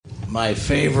my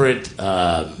favorite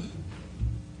bumper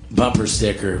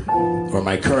sticker, or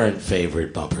my current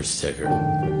favorite bumper sticker,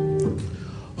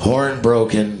 horn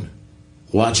broken,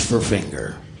 watch for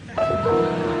finger.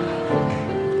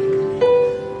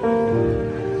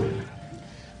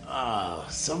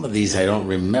 Some of these I don't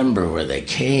remember where they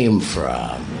came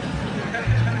from.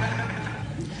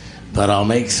 But I'll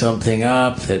make something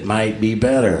up that might be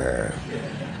better.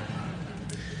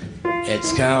 It's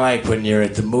kind of like when you're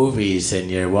at the movies and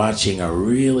you're watching a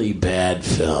really bad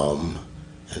film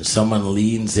and someone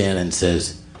leans in and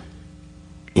says,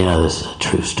 you know, this is a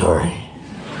true story.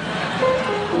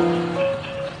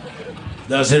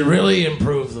 Does it really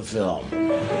improve the film?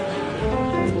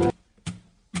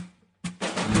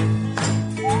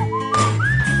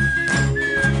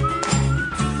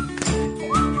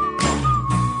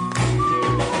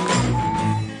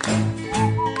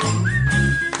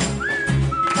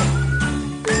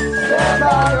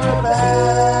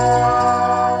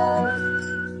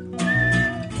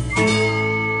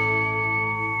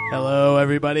 Hello,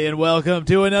 everybody, and welcome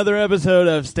to another episode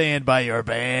of Stand By Your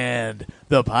Band,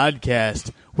 the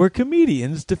podcast where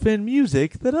comedians defend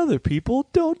music that other people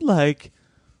don't like.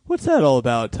 What's that all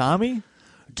about, Tommy?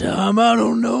 Tom, I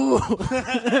don't know.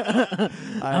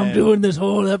 I'm doing this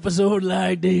whole episode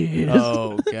like this.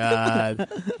 Oh, God.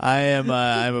 I'm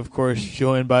of course,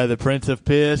 joined by the Prince of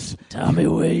Piss. Tommy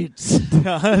Waits.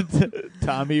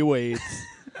 Tommy Waits.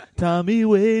 Tommy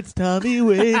Waits, Tommy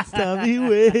Waits, Tommy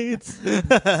Waits.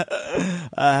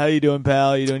 How you doing,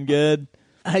 pal? You doing good?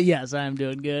 Yes, I'm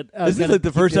doing good. This is like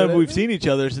the first time we've seen each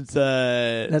other since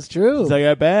That's true. Since I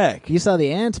got back. You saw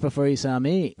the ants before you saw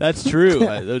me. That's true.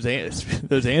 Those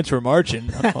ants were marching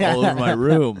all over my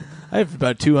room. I have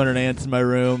about 200 ants in my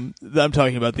room. I'm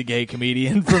talking about the gay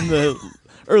comedian from the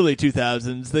early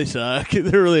 2000s. They suck.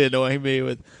 They're really annoying me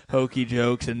with hokey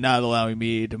jokes and not allowing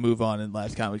me to move on in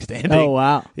Last Comic Standing. Oh,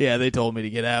 wow. Yeah, they told me to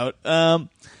get out. No,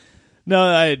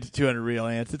 I had 200 real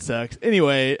ants. It sucks.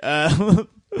 Anyway,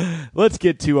 let's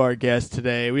get to our guest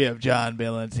today. We have John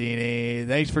Billantini.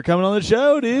 Thanks for coming on the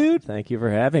show, dude. Thank you for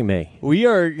having me. We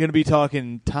are going to be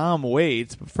talking Tom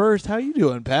Waits, but first, how you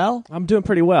doing, pal? I'm doing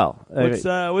pretty well.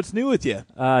 What's new with you?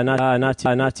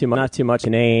 Not too much.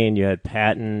 Inane. You had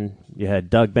Patton. You had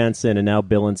Doug Benson, and now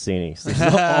Billantini. So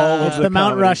all It's the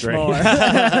Mount Rushmore.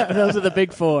 Those are the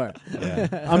big four.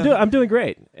 Yeah. I'm doing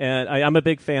great, and I'm a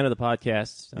big fan of the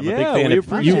podcast. I'm a big Yeah, fan we of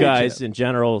appreciate you guys you. in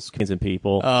general, and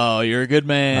people. Oh, you're a good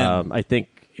man. I think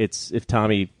if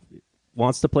Tommy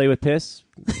wants to play with piss,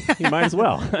 he might as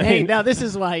well. Hey, now this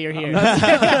is why you're here. I'm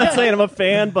not saying I'm a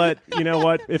fan, but you know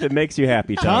what? If it makes you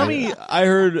happy, Tommy, I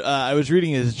heard, I was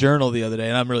reading his journal the other day,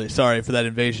 and I'm really sorry for that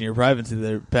invasion of your privacy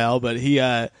there, pal, but he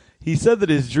said that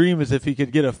his dream is if he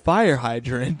could get a fire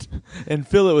hydrant and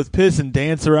fill it with piss and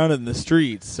dance around it in the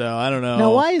streets. So I don't know.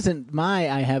 Now, why isn't my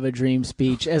I have a dream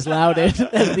speech as loud as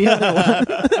the other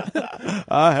one?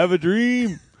 I have a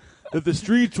dream that the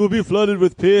streets will be flooded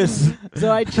with piss.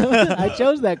 So I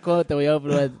chose that quote that we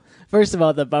opened with. First of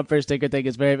all, the bumper sticker thing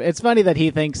is it's funny that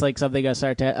he thinks like something a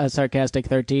sarcastic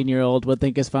 13-year-old would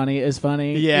think is funny.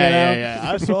 Yeah.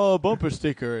 I saw a bumper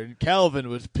sticker and Calvin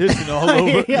was pissing all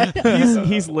over.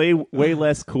 He's way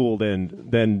less cool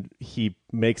than he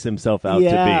makes himself out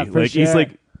Yeah, to be. for Like he's sure.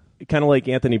 like kind of like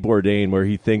Anthony Bourdain, where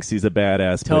he thinks he's a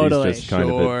badass, Totally. but he's just kind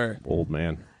Sure. of an old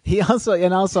man. He also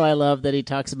I love that he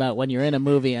talks about when you're in a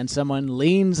movie and someone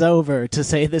leans over to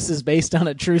say this is based on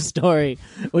a true story,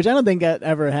 which I don't think that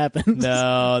ever happens.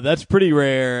 No, that's pretty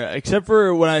rare. Except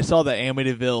for when I saw the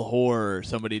Amityville Horror,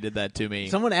 somebody did that to me.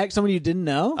 Someone you didn't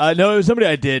know? No, it was somebody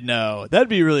I did know. That'd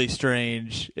be really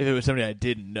strange if it was somebody I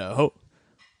didn't know.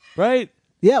 Right?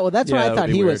 Yeah, well, that's what I that would thought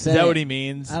be he weird. was saying. Is that what he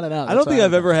means? I don't know. I don't think That's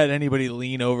I've what I ever had anybody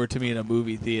lean over to me in a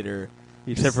movie theater.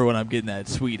 Except for when I'm getting that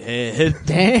sweet head.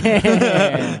 Damn.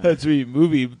 That sweet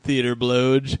movie theater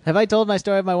blowge. Have I told my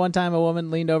story of my one time a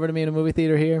woman leaned over to me in a movie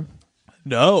theater here?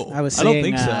 No, I don't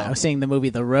think so. I was seeing the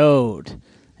movie The Road,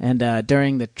 and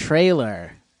during the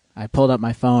trailer, I pulled up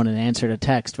my phone and answered a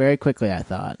text very quickly, I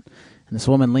thought. And this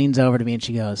woman leans over to me and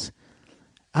she goes,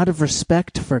 "Out of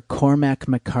respect for Cormac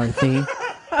McCarthy,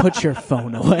 put your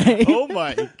phone away." Oh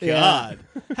my God!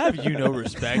 Have you no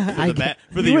respect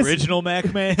for the original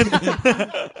Mac Man?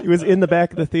 He was in the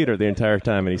back of the theater the entire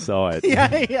time, and he saw it. yeah,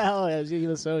 he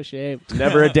was so ashamed.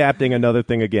 Never adapting another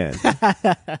thing again.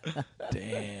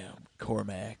 Damn,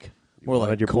 Cormac. More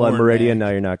like your Cormac. blood meridian. Now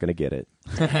you're not going to get it.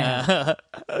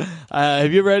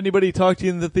 Have you ever had anybody talk to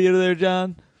you in the theater there,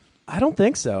 John? I don't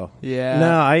think so. Yeah.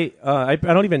 No, I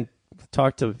don't even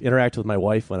interact with my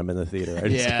wife when I'm in the theater. I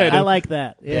just Yeah. kind I of like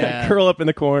that. Yeah. Yeah. curl up in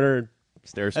the corner,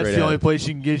 Stare straight That's at the only him. place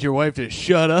you can get your wife to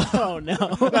shut up. Oh no.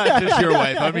 Not just your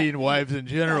wife. I mean, wives in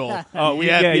general. Oh,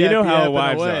 Yap, you yap, know how yap,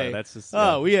 wives away. are. That's just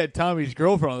Oh, we had Tommy's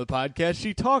girlfriend on the podcast.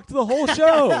 She talked the whole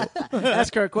show.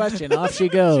 Ask her a question. Off she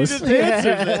goes. She just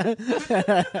answered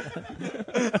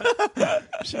it.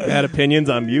 She had opinions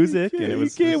on music, and it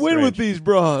was You can't win with these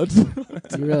broads.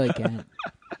 You really can't.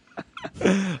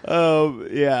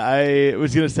 Yeah, I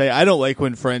was gonna say I don't like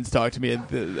when friends talk to me at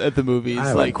the movies. I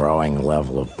have a growing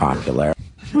level of popularity.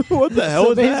 What the hell So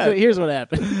was basically, that? here's what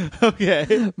happened.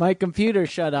 Okay. My computer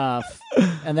shut off,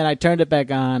 and then I turned it back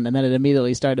on, and then it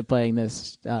immediately started playing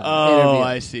this Oh, interview.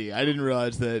 I see. I didn't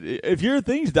realize that. If your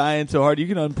thing's dying so hard, you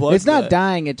can unplug. It's not that.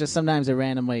 dying. It just sometimes it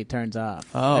randomly turns off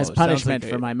Oh, as it sounds punishment like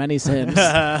for it. my many sins.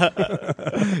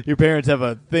 Your parents have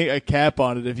a cap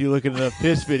on it. If you look at enough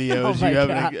piss videos, Oh my you have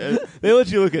God. they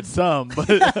let you look at some, but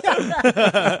you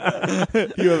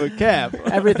have a cap.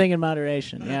 Everything in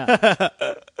moderation. Yeah,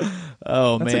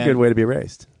 Oh That's man, a good way to be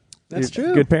raised. That's You're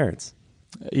true. Good parents.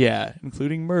 Yeah,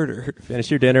 including murder. Finish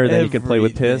your dinner, then you can play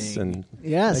with piss, Everything. and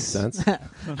yes. makes sense.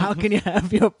 How can you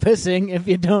have your pissing if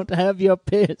you don't have your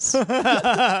piss?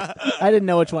 I didn't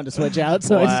know which one to switch out,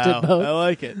 so I just did Wow, both. I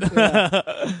like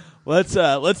it.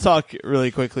 Let's talk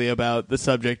really quickly about the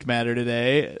subject matter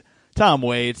today. Tom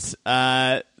Waits.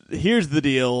 Here's the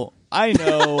deal. I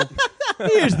know.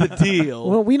 Here's the deal.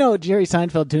 Well, we know Jerry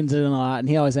Seinfeld tunes in a lot, and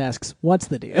he always asks, "What's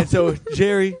the deal?" And so,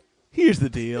 Jerry, here's the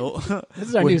deal. This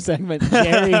is our new segment.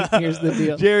 Jerry, here's the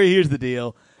deal. Jerry, here's the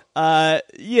deal.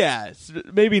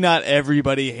 Maybe not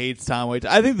everybody hates Tom Waits.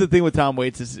 I think the thing with Tom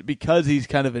Waits is because he's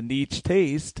kind of a niche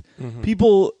taste,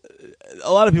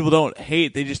 a lot of people don't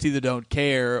hate. They just either don't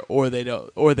care or they love.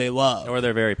 or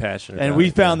they're very passionate. And about we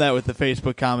it, found that with the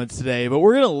Facebook comments today. But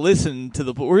we're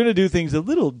we're gonna do things a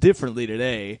little differently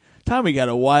today. Tommy got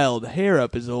a wild hair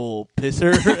up his old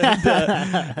pisser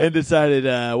and decided,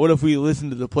 what if we listen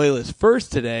to the playlist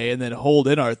first today and then hold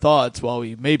in our thoughts while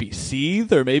we maybe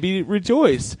seethe or maybe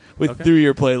rejoice through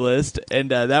your playlist. And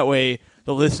that way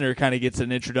the listener kind of gets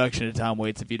an introduction to Tom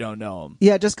Waits if you don't know him.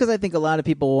 Yeah, just because I think a lot of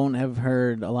people won't have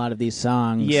heard a lot of these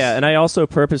songs. Yeah, and I also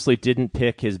purposely didn't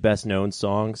pick his best known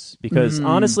songs because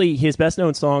honestly, his best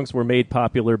known songs were made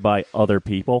popular by other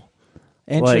people.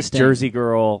 Like Interesting. Jersey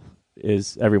Girl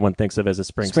is everyone thinks of as a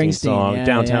Springsteen song. yeah,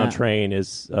 Downtown yeah. Train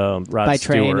is Rod by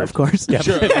Stewart. train, of course. Yeah,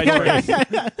 by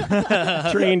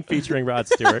Train. Train featuring Rod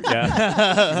Stewart. Yeah,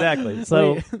 exactly.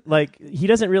 So, like, he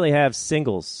doesn't really have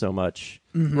singles so much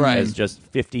Right. as just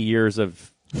 50 years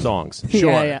of songs.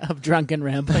 Yeah, of drunken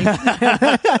rambling.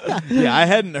 Yeah, I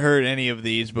hadn't heard any of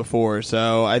these before,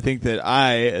 so I think that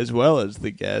I, as well as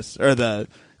the guest, you're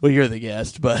the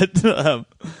guest, but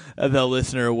the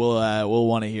listener will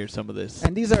want to hear some of this.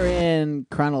 And these are in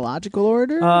chronological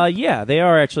order? Yeah, they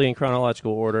are actually in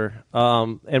chronological order.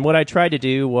 And what I tried to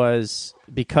do was,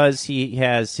 because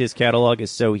his catalog is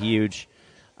so huge,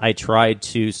 I tried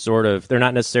to sort of, they're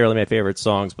not necessarily my favorite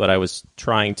songs, but I was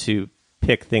trying to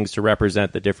pick things to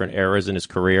represent the different eras in his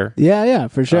career. Yeah,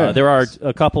 for sure. There are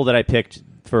a couple that I picked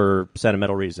for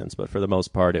sentimental reasons, but for the most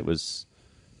part, it was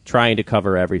trying to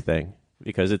cover everything.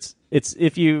 Because it's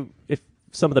if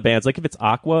some of the bands, like if it's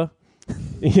Aqua,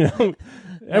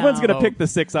 everyone's going to pick the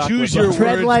 6 Aqua Choose songs. your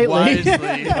Tread words lightly.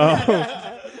 wisely.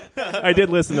 I did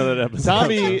listen to that episode.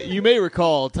 Tommy, you may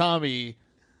recall, Tommy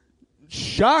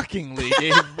shockingly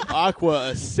gave Aqua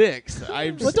a 6.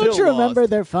 I'm Well, still don't you remember lost.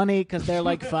 they're funny because they're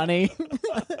like funny?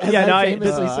 Yeah, no,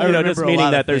 famously I said. remember just a meaning lot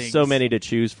of that there's so things. many to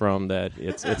choose from that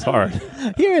it's hard.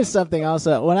 Here is something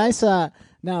also. When I saw,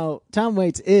 now Tom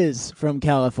Waits is from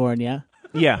California,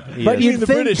 Yeah, but Being you'd the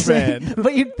think British man.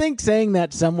 but you'd think saying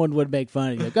that someone would make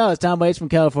fun of you. Like, oh, it's Tom Waits from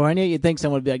California. You'd think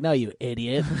someone would be like, no, you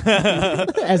idiot,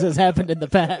 as has happened in the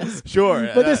past. Sure,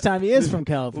 But this time he is from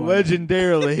California.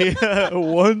 legendarily,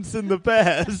 once in the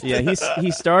past. yeah.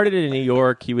 He started in New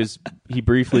York. He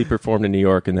briefly performed in New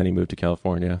York, and then he moved to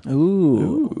California. Ooh.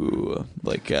 Ooh,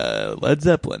 like Led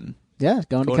Zeppelin. Yeah,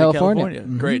 going to Going California. to California.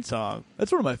 Mhm. Great song.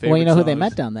 That's one of my favorite Well, you know who they songs.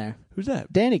 met down there? Who's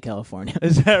that? Danny, California.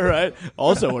 Is that right?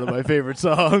 Also one of my favorite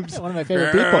songs. One of my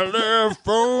favorite people.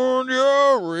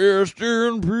 California, rest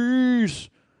in peace.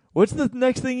 What's the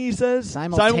next thing he says?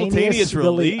 Simultaneous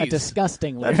release. A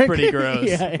disgusting lyric. That's pretty gross.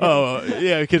 Yeah. Oh,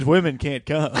 yeah, because women can't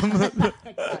come.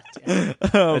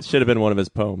 That should have been one of his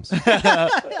poems. All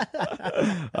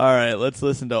right, let's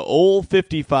listen to Old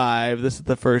 55. This is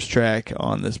the first track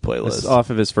on this playlist. This is off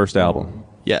of his first album.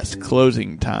 Yes,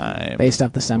 Closing Time. Based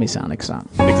off the Semisonic song.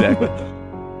 Exactly.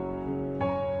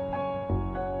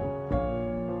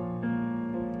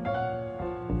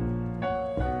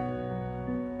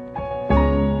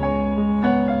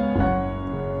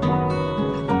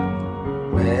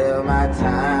 Well, my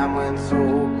time went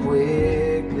so quick.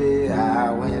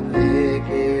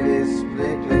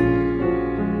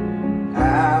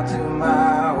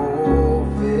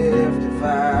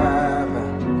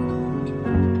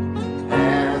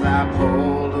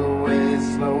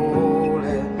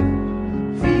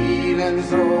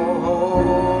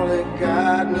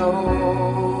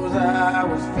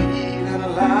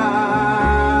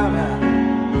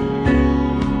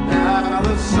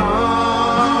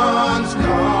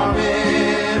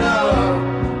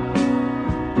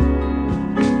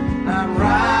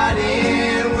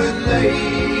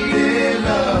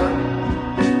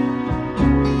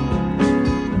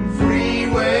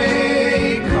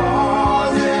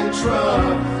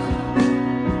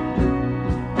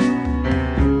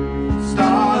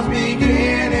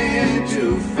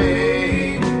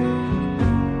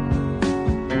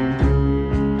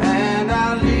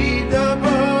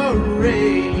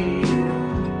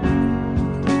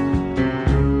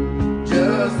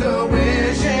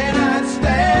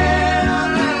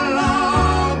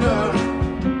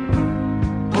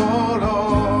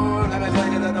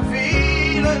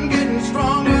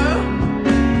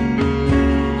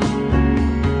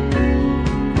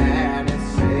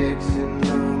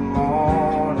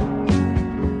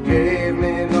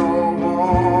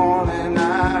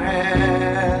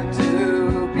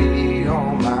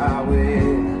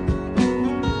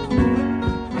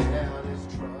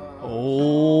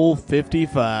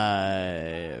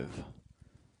 55.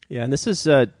 Yeah, and this is,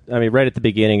 right at the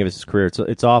beginning of his career.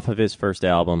 It's off of his first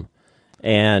album,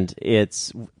 and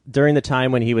it's during the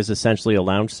time when he was essentially a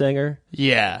lounge singer.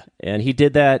 Yeah. And he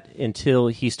did that until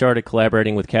he started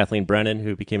collaborating with Kathleen Brennan,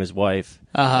 who became his wife.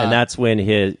 And that's when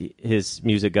his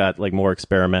music got like more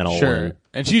experimental. Sure.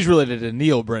 And she's related to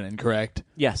Neil Brennan, correct?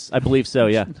 Yes, I believe so,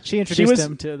 yeah. She introduced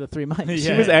him to the three mics.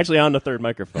 She was actually on the third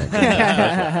microphone.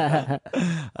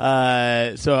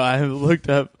 So I looked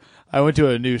up. I went to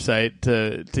a news site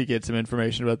to get some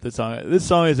information about this song. This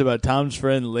song is about Tom's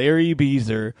friend Larry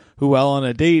Beezer, who while on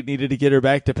a date needed to get her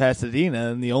back to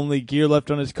Pasadena, and the only gear left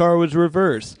on his car was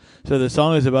reverse. So the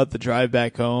song is about the drive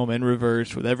back home in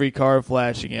reverse, with every car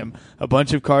flashing him, a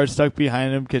bunch of cars stuck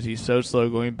behind him because he's so slow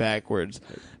going backwards,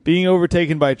 being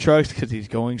overtaken by trucks because he's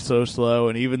going so slow,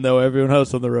 and even though everyone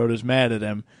else on the road is mad at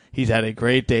him, he's had a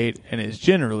great date and is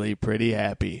generally pretty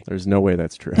happy. There's no way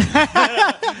that's true.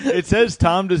 It says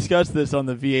Tom discussed this on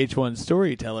the VH1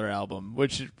 Storyteller album,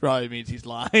 which probably means he's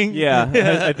lying.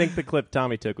 Yeah, I think the clip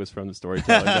Tommy took was from the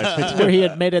Storyteller. It's where he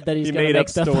admitted that he's going to make up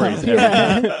stuff stories. up.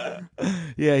 Yeah.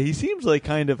 Yeah, he seems like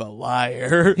kind of a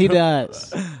liar. He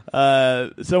does.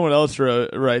 Someone else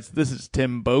writes, this is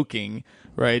Tim Boking,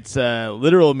 writes,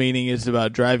 literal meaning is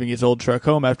about driving his old truck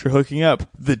home after hooking up.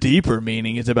 The deeper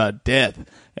meaning is about death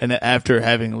and after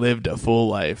having lived a full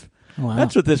life. Wow.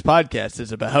 That's what this podcast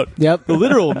is about. Yep. The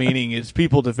literal meaning is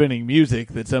people defending music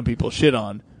that some people shit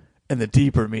on, and the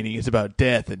deeper meaning is about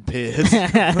death and piss.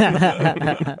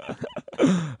 Yeah,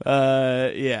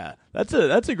 that's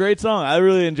a great song. I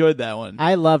really enjoyed that one.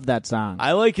 I love that song.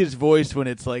 I like his voice when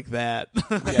it's like that.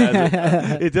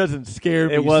 It doesn't scare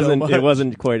me. It wasn't. So much. It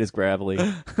wasn't quite as gravelly.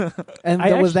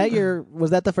 And was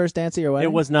that the first dance at your wedding?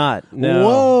 It was not. No.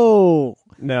 Whoa.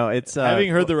 No, it's Having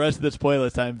heard the rest of this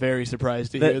playlist, I'm very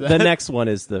surprised to hear that. The next one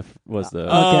was the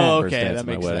oh, first okay, dance that at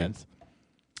my makes wedding. sense.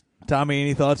 Tommy,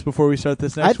 any thoughts before we start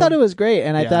this next I thought one? it was great,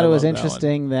 and I Yeah, thought I it was love that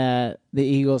interesting that the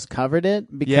Eagles covered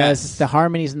it because Yes. the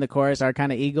harmonies in the chorus are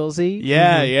kind of Eaglesy.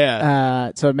 Yeah,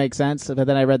 yeah, So it makes sense. But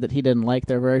then I read that he didn't like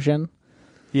their version.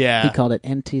 yeah. He called it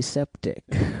antiseptic.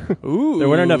 Ooh, There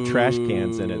weren't enough trash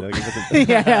cans in it. Like, it wasn't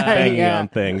banging yeah. on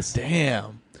things.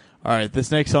 Damn. All right, this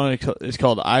next song is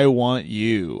called "I Want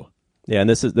You." Yeah, and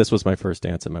this was my first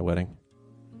dance at my wedding.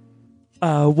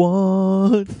 I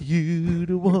want you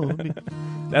to want me.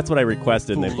 That's what I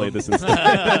requested, and they played this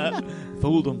instead.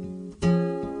 Fooled them.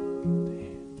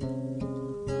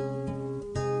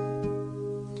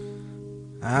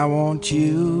 I want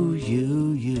you,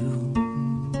 you.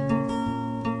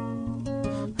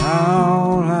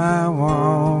 All I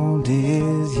want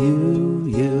is you.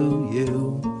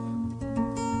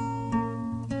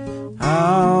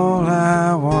 All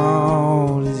I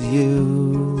want is you.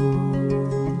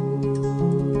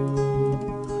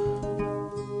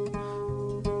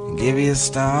 Give you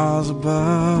stars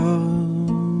above,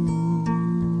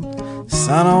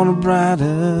 sun on the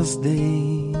brightest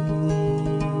day.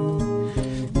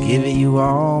 Giving you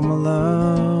all my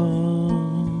love.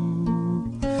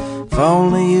 If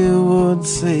only you would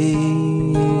say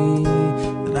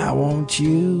that I want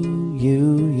you,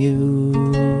 you.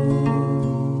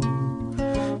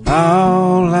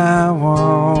 All I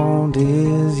want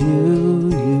is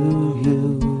you.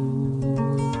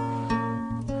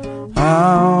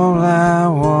 All I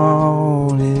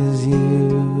want is you.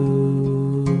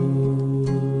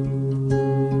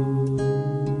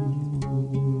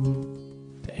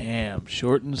 Damn,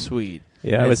 short and sweet.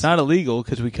 Yeah, And it's not illegal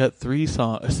because we cut 3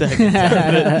 seconds out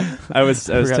of it. I was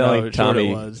Forgot how telling short it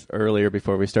Tommy was. earlier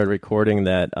before we started recording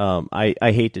that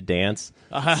I hate to dance,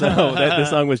 so this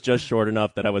song was just short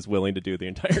enough that I was willing to do the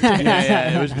entire dance.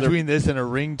 Yeah, it was between this and a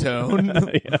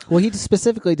ringtone. Well, he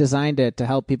specifically designed it to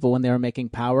help people when they were making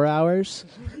power hours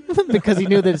because he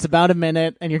knew that it's about a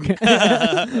minute and you're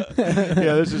Yeah,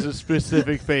 this is a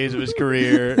specific phase of his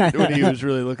career when he was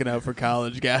really looking out for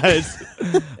college guys.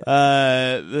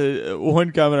 The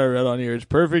one comment I read on here is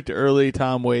perfect early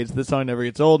Tom Waits. This song never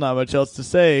gets old. Not much else to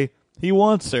say. He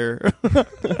wants her.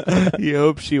 He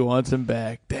hopes she wants him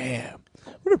back. Damn.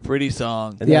 What a pretty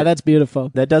song. And Yeah, that's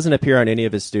beautiful. That doesn't appear on any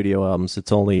of his studio albums.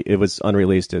 It was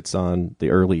unreleased. It's on the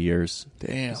early years.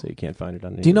 Damn. So you can't find it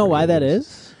on any Do you know of the why that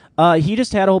releases. is? He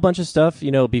just had a whole bunch of stuff,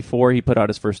 before he put out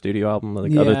his first studio album,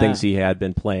 like other Yeah. things he had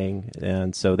been playing,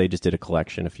 and so they just did a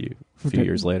collection a few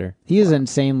years later. He is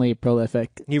insanely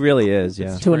prolific He really is,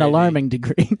 yeah. to an crazy. alarming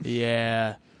degree.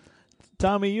 Yeah.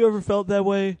 Tommy, you ever felt that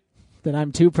way? That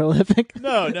I'm too prolific?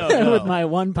 No. With my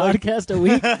one podcast a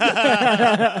week?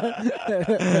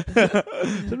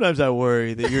 Sometimes I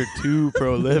worry that you're too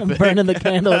prolific. I'm burning the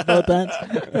candle at both ends.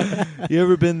 You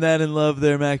ever been that in love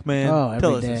there, Mac Man? Oh, every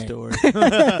Tell us day. a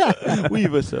story.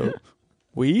 Weave us so.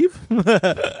 Weave?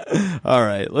 All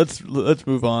right, let's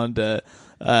move on to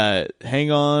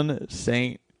Hang On,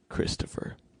 St.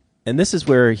 Christopher. And this is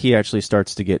where he actually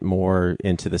starts to get more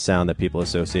into the sound that people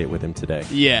associate with him today.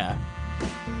 Yeah.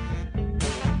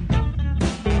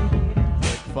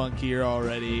 Funkier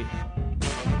already.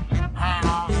 Hang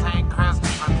on, St.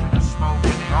 Christopher, to the smoke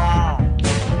in the arm.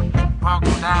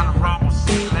 Buckle down the rumble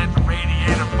seat, let the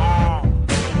radiator boil.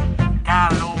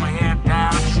 Got an overhead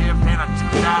downshift and a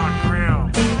 $2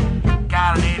 grill.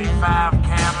 Got an 85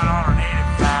 cabin on an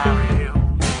 85 hill.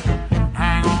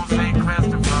 Hang on, St.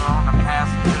 Christopher, on the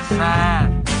passenger side.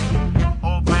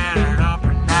 Open it up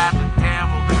at night, the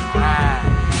devil can ride.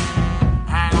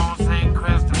 Hang on, St.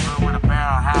 Christopher, with a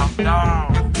barrel house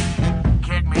dog.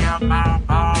 Kick me up my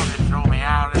ball and throw me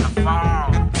out in the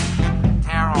fall.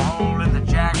 Tear a hole in the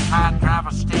jackpot, drive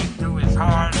a stake through his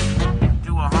heart.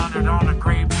 Do 100 on the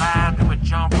grapevine, do a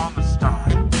jump on the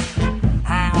start.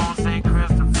 Hang on, St.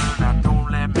 Christopher, now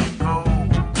don't let me go.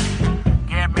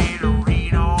 Get me to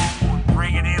Reno and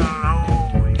bring it in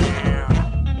low, yeah.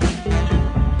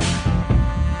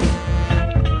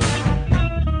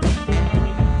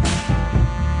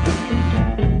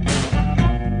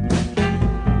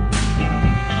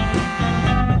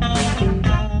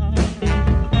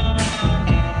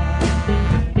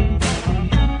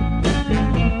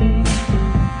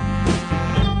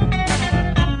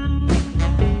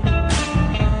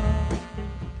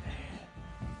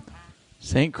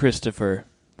 St. Christopher,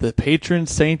 the patron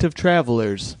saint of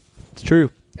travelers. It's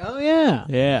true. Oh, yeah.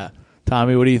 Yeah.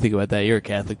 Tommy, what do you think about that? You're a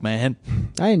Catholic man.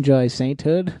 I enjoy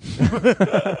sainthood.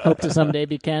 Hope to someday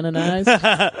be canonized.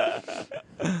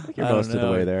 You're I most don't of the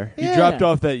know. way there. You Yeah. dropped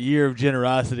off that year of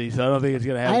generosity, so I don't think it's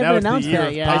going to happen. I Now haven't it's the announced year that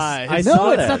of yet. pies. I No,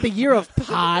 saw it's that. not the year of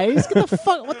pies. Get the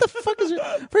fuck. What the fuck is it?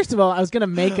 First of all, I was going to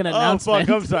make an Oh, announcement.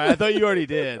 fuck. I'm sorry. I thought you already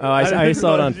did. Oh, I didn't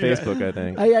saw it on realize- Facebook, I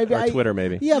think. I- or Twitter,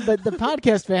 maybe. Yeah, but the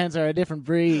podcast fans are a different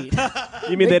breed.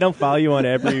 You mean they don't follow you on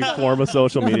every form of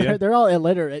social media? They're all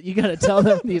illiterate. You got to tell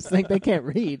them these things. They can't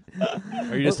read.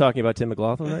 Are you just talking about Tim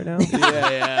McLaughlin right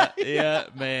now? Yeah,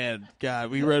 man.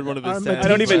 God, we read one of his I'm a statuses. I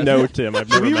don't even know Tim. I've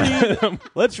never We met him.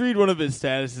 Let's read one of his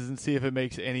statuses and see if it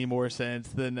makes any more sense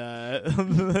than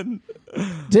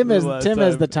Tim is last Tim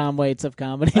is time. the Tom Waits of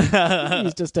comedy.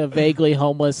 He's just a vaguely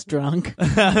homeless drunk,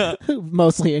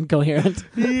 mostly incoherent.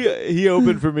 He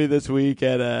opened for me this week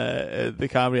at the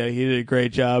comedy. He did a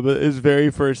great job. His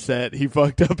very first set, he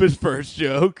fucked up his first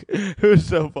joke. It was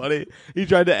so funny. He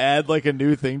tried to add like a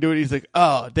new thing to it. He's like,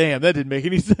 "Oh, damn, that didn't make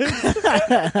any sense."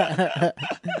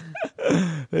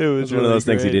 It was It was one of those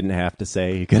things he great. didn't have to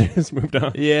say. He could have just moved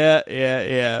on.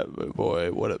 Yeah. But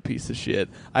boy, what a piece of shit.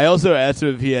 I also asked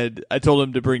him if he had. I told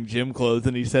him to bring gym clothes,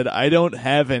 and he said, "I don't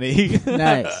have any."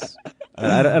 Nice.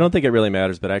 I don't think it really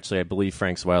matters, but actually, I believe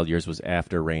Frank's Wild Years was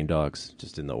after Rain Dogs,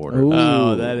 just in the order. Ooh.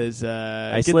 Oh, that is.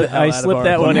 I get the hell out of slipped our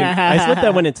that one. fucking- I slipped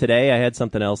that one in today. I had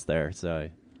something else there, so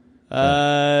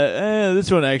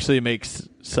This one actually makes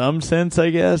some sense, I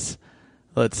guess.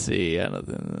 Let's see. I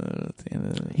don't.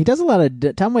 He does a lot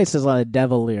of Tom Waits does a lot of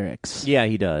devil lyrics. yeah,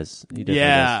 he does. He definitely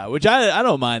Yeah, which I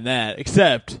don't mind that.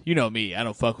 Except, you know me, I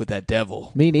don't fuck with that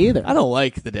devil. Me neither. I don't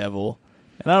like the devil,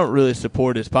 and I don't really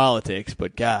support his politics.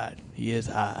 But God, he is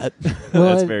hot. Well,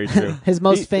 That's very true. His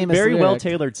most famous very lyric. well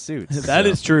tailored suits. That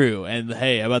so. is true. And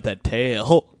hey, how about that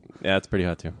tail? Yeah, it's pretty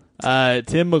hot too.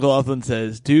 Tim McLaughlin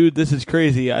says, "Dude, this is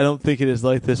crazy. I don't think it is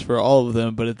like this for all of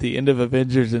them, but at the end of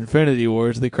Avengers Infinity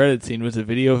Wars, the credit scene was a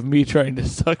video of me trying to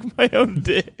suck my own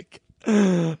dick."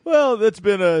 Well, that's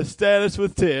been a status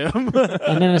with Tim.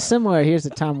 And then here's a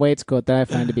Tom Waits quote that I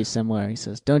find to be similar. He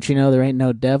says, "Don't you know there ain't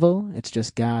no devil? It's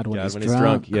just God when, God, he's, when drunk. he's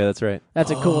drunk. Yeah, that's right. That's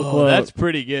a cool quote. That's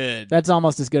pretty good. That's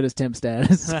almost as good as Tim's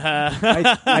status.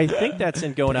 I think that's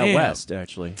in Going Out Damn. West,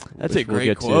 actually. That's which a we'll great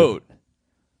get to. quote.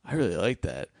 I really like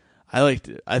that. I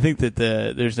think that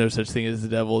there's no such thing as the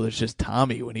devil. There's just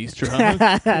Tommy when he's drunk.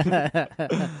 All right.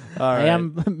 I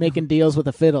am making deals with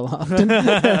a fiddle often.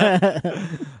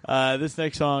 This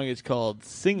next song is called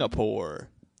Singapore.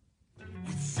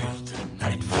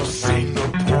 Night for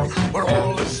Singapore, where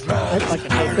all is I mad.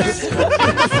 fucking hate this.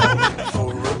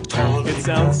 For a tall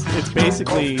It's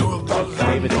basically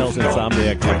David Tell's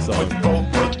Insomniac type song.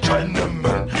 Boba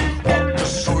Chinaman walked the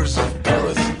shores of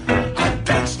Paris. I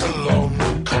danced along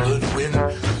the colored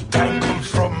wind, tangled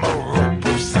from a rope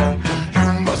of sand.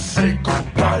 You must say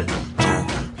goodbye to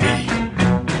me.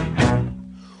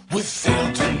 We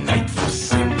sail tonight for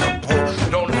Singapore.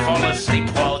 Don't fall asleep.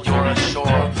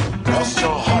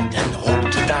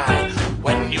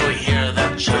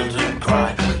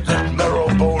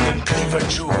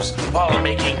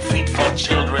 making feet for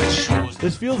children's shoes.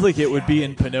 This feels like it would be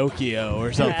in Pinocchio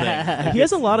or something. He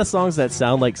has a lot of songs that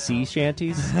sound like sea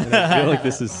shanties, and I feel like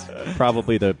this is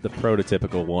probably the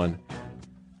prototypical one.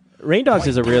 Rain Dogs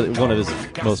is one of his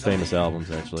most famous albums,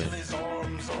 actually. His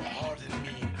arms are hard and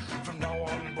mean. From now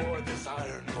on board this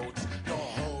iron boat's your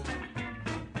home.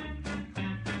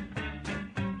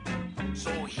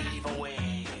 So heave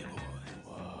away,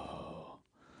 boy.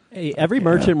 Hey, every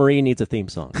merchant marine needs a theme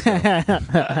song.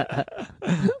 The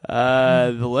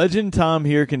legend Tom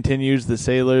here continues the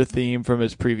sailor theme from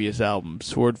his previous album,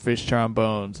 Swordfish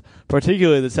Trombones,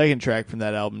 particularly the second track from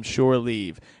that album, Shore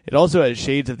Leave. It also has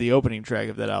shades of the opening track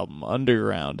of that album,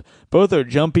 Underground. Both are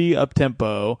jumpy,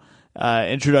 up-tempo,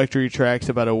 introductory tracks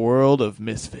about a world of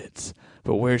misfits.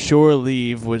 But where Shore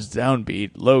Leave was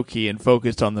downbeat, low-key, and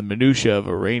focused on the minutia of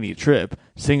a rainy trip,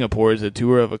 Singapore is a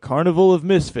tour of a carnival of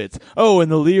misfits. Oh,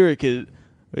 and the lyric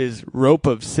is Rope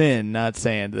of Sin, not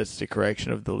Sand. That's the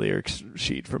correction of the lyrics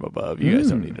sheet from above. You guys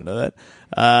don't need to know that.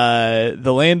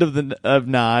 The land of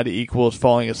Nod equals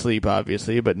falling asleep,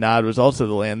 obviously, but Nod was also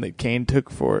the land that Cain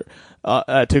took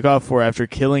off for after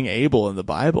killing Abel in the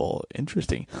Bible.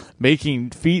 Interesting. Making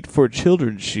feet for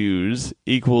children's shoes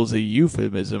equals a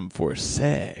euphemism for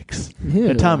sex. Ew.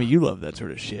 And Tommy, you love that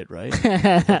sort of shit, right?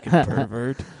 Fucking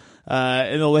pervert.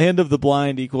 In the land of the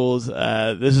blind equals,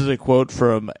 this is a quote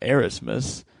from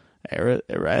Erasmus.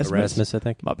 Erasmus, I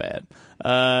think. My bad.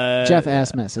 Jeff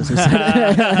Asmus, as we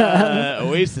said.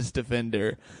 Oasis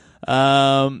Defender.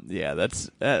 Yeah,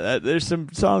 that's there's some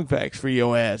song facts for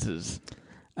your asses.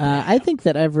 I think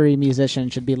that every musician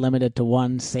should be limited to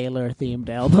one sailor-themed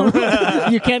album.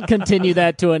 You can't continue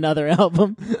that to another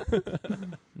album.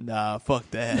 Nah, fuck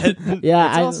that.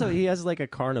 Yeah, He has like a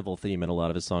carnival theme in a lot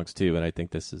of his songs too, and I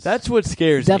think this is That's what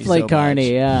scares definitely me so Carney.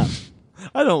 much. Yeah,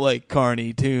 I don't like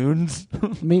Carney tunes.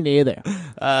 me neither.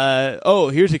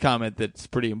 Here's a comment that's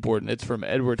pretty important. It's from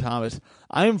Edward Thomas.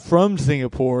 I'm from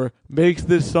Singapore. Makes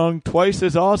this song twice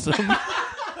as awesome.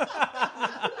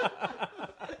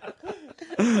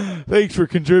 Thanks for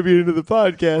contributing to the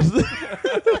podcast.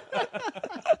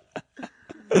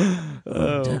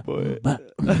 Oh boy.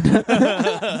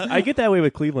 I get that way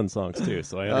with Cleveland songs too,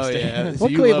 so I Oh understand. yeah. So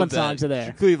What you Cleveland love that. songs are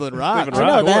there? Cleveland Rock. Cleveland I Rock.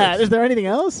 know of that. course. Is there anything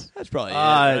else? That's probably it,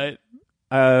 right?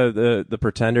 The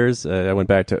Pretenders. I went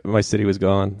back to my city was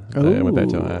gone. I went back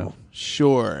to Ohio.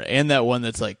 Sure. And that one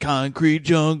that's like concrete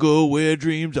jungle where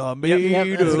dreams are made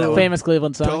Yep, that's a of. famous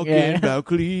Cleveland song. Talking Yeah. about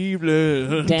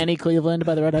Cleveland. Danny Cleveland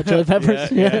by the Red Hot Chili Peppers.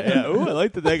 Yeah. Ooh, I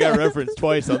like that got referenced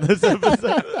twice on this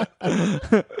episode.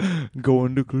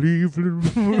 Going to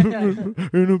Cleveland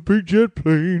in a big jet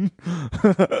plane.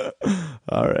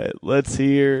 All right, let's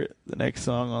hear the next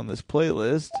song on this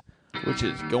playlist, which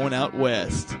is Going Out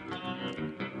West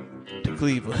to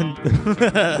Cleveland.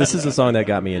 This is the song that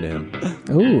got me into him,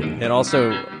 Ooh. and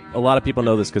also a lot of people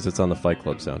know this because it's on the Fight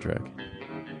Club soundtrack.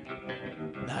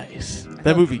 Nice.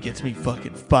 That movie gets me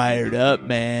fucking fired up,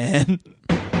 man.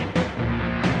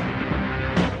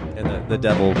 And the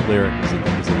devil lyric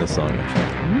is in this song,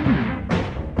 actually.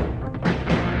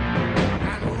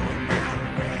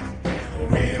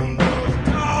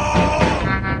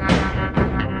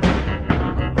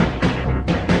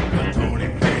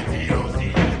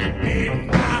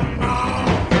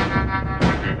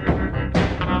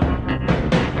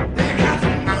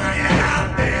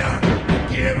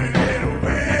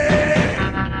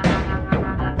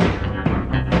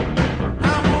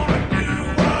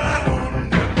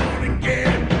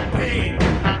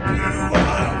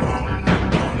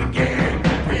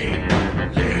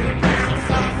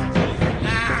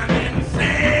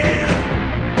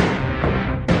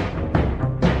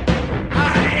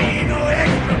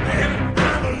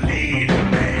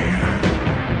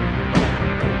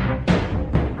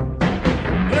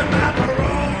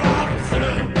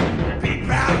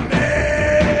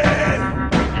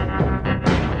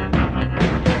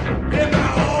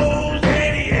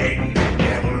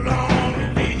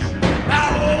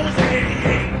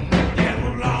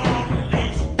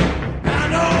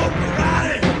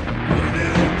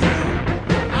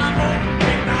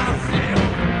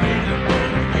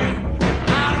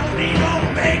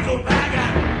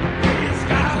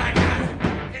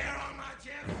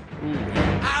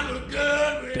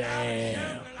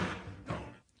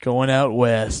 Going Out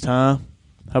West, huh?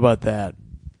 How about that?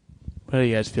 How do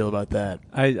you guys feel about that?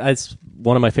 It's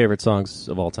one of my favorite songs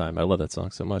of all time. I love that song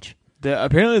so much.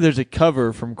 Apparently there's a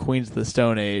cover from Queens of the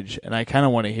Stone Age, and I kind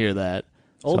of want to hear that.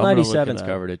 Old So I'm gonna look 97's it up.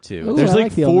 covered it too. Ooh, There's I like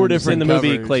like the 4 old different in the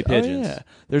movie covers. Clay Oh, Pigeons. yeah.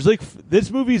 There's like this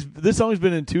song's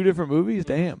been in 2 different movies.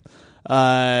 Damn.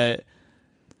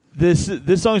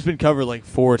 This song's been covered like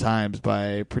 4 times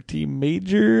by pretty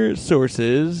major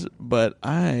sources, but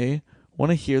I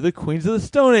want to hear the Queens of the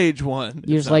Stone Age one.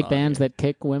 You It's just not like on bands here. that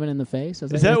kick women in the face? Is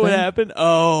that your what thing? happened?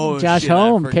 Oh, Josh shit, I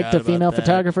Homme forgot kicked a about female that.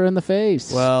 photographer in the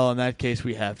face. Well, in that case,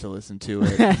 we have to listen to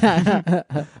it.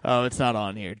 Oh, it's not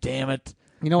on here. Damn it.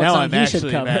 you know what Now song I'm he should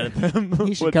actually mad cover? at them.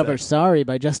 He should What's cover that? "Sorry"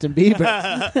 by Justin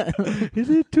Bieber. Is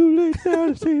it too late now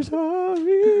to say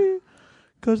sorry?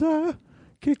 'Cause I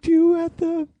kicked you at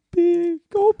the big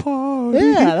old party.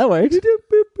 Yeah, that works.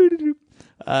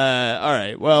 All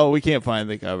right. Well, we can't find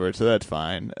the cover, so that's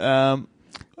fine.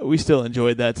 We still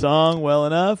enjoyed that song well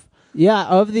enough. Yeah,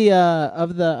 of the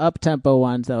up tempo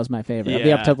ones, that was my favorite. Of the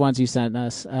Yeah. up tempo ones you sent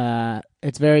us,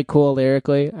 it's very cool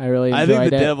lyrically. I really enjoyed I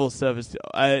think the it. devil stuff is.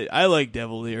 I like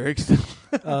devil lyrics.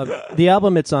 The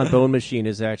album it's on, Bone Machine,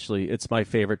 is actually it's my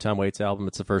favorite Tom Waits album.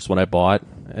 It's the first one I bought,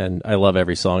 and I love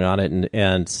every song on it.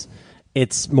 And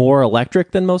it's more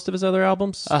electric than most of his other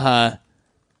albums. Uh-huh.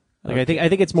 Like I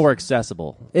think it's more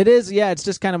accessible. It is, yeah. It's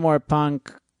just kind of more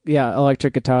punk, yeah,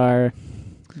 electric guitar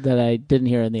that I didn't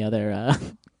hear in the other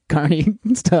Carney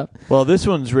stuff. Well, this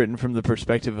one's written from the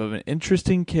perspective of an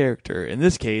interesting character. In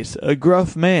this case, a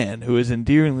gruff man who is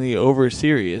endearingly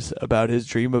over-serious about his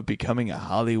dream of becoming a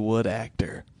Hollywood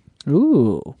actor.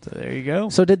 Ooh. So there you go.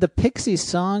 So did the Pixies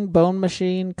song "Bone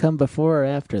Machine" come before or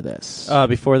after this?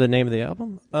 Before the name of the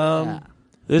album. Yeah.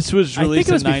 This was I think released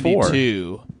it was in before.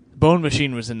 92. Bone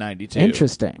Machine was in 92.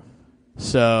 Interesting.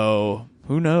 So,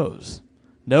 who knows?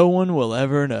 No one will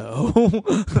ever know.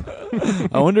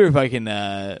 I wonder if I can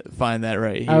find that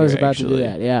right here. I was about to actually. do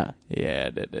that. Yeah.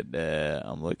 Yeah,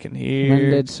 I'm looking When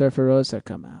here. did Surfer Rosa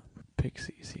come out?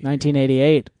 Pixies. here.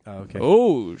 1988. Okay.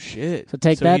 Oh, shit. So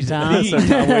take that, he's a Tom. thief. So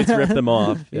Tom Waits ripped them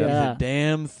off. He's Yeah. a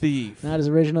damn thief. Not as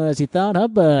original as you thought, huh,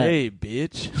 bud? Hey,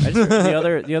 bitch.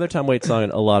 The other Tom Waits song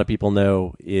a lot of people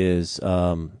know is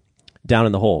 "Down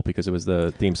in the Hole" because it was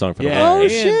the theme song for the Yeah, Oh,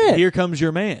 and shit. Here Comes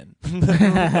Your Man.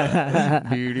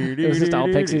 It was just all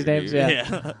Pixies names, yeah.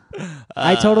 Yeah.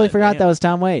 I totally forgot damn. that was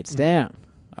Tom Waits. Damn.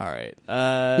 All right.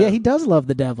 Yeah, he does love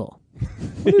the devil.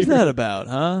 What is that about,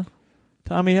 huh?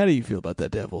 Tommy, how do you feel about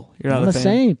that devil? You're not I'm a a fan?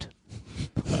 saint.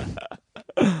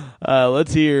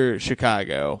 Let's hear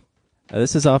Chicago.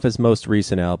 This is off his most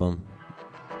recent album.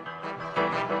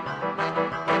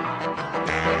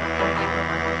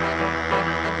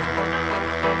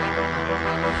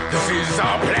 This is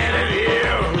our planet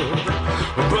here,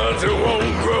 but it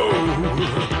won't grow.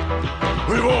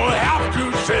 We won't have to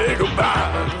say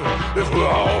goodbye if we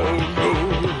all go.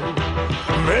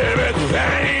 Maybe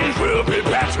things will be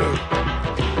better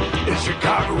in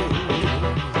Chicago.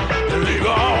 Leave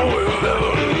all we've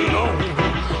ever known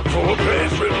for a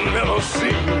place we've never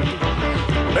seen.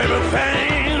 Maybe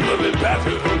things will be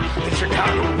better in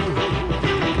Chicago.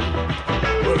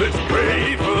 But it's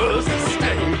brave for us to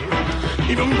stay,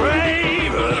 even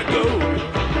braver to go.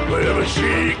 Wherever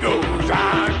she goes, I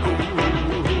go.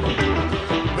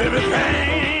 Maybe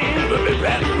things will be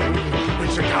better in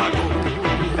Chicago.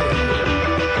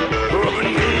 Oh,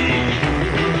 beneath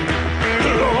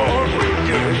the Lord will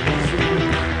give us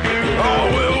all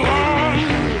we want.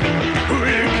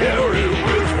 We carry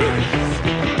with us.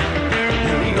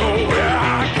 You know where I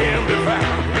can be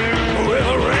found, where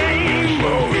the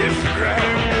rainbow is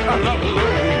drowned. I'm not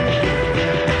alone.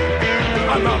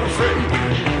 I'm not afraid.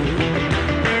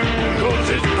 'Cause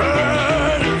this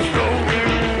bird is gone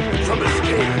from his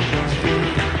cage.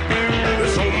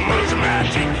 There's so much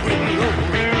magic we know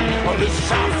on this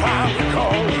sapphire we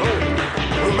call home.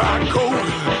 With my coat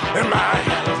and my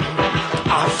hat,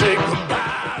 I'll say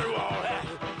goodbye to all that.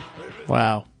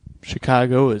 Wow.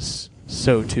 Chicago is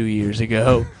so 2 years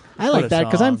ago. I What like a that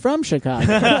because I'm song. from Chicago.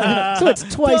 So it's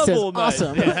twice Double as nice.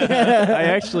 awesome.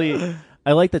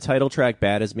 I like the title track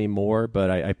 "Bad as Me" more, but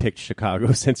I picked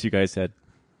Chicago since you guys had.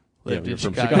 Lived you're in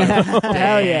from Chicago.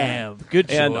 Hell yeah. Damn. Good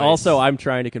choice. And also, I'm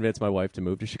trying to convince my wife to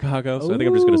move to Chicago, so I think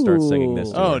I'm just going to start singing this.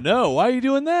 To Oh, her. no. Why are you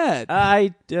doing that?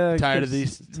 Tired of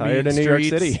these tired mean of New York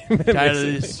streets? City. Tired of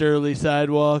these surly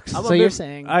sidewalks? So you're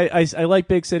saying I like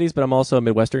big cities, but I'm also a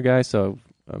Midwestern guy, so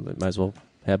I might as well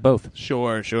have both.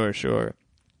 Sure.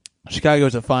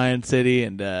 Chicago's a fine city,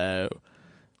 and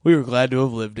we were glad to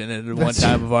have lived in it at one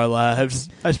time of our lives.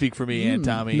 I speak for me and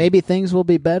Tommy. maybe things will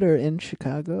be better in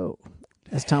Chicago,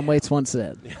 as Tom Waits once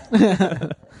said.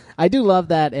 I do love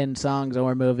that in songs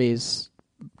or movies,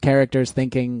 characters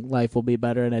thinking life will be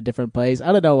better in a different place.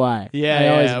 I don't know why. I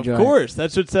always of enjoy it. course.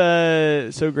 That's what's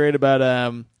so great about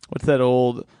what's that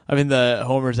old? I mean, the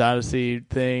Homer's Odyssey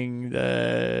thing.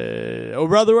 Oh,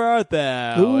 brother, where art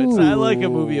thou? I like a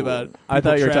movie about. I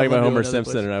thought you were talking people about traveling Homer to another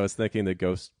Simpson, place. and I was thinking the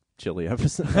ghost chili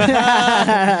episode.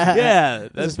 Yeah,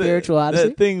 that's Spiritual Odyssey?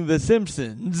 That thing, The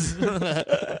Simpsons.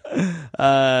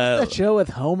 That show with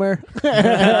Homer.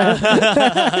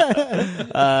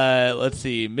 Let's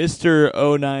see, Mr.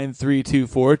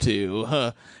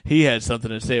 093242. He had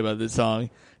something to say about this song.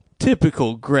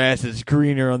 Typical grass is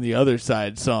greener on the other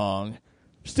side song.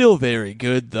 Still very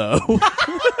good, though.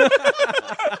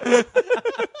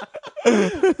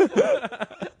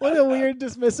 What a weird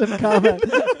dismissive comment.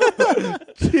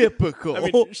 Typical.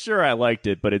 I mean, sure, I liked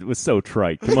it, but it was so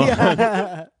trite. Come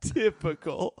on.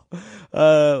 Typical.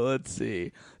 Let's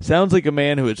see. Sounds like a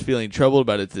man who is feeling troubled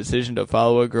about his decision to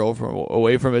follow a girl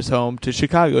away from his home to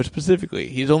Chicago specifically.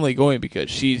 He's only going because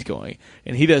she's going,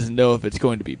 and he doesn't know if it's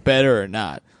going to be better or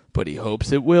not, but he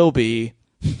hopes it will be.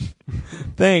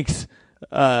 Thanks,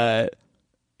 Anna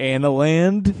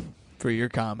Land, for your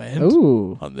comment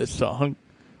Ooh, on this song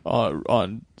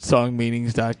on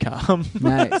songmeanings.com.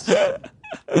 nice.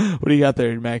 What do you got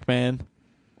there, Mac Man?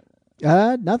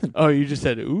 Nothing. Oh, you just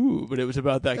said ooh, but it was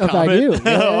about that About comment. you.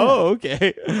 Yeah. Oh,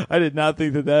 okay. I did not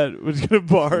think that was going to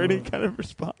bar any kind of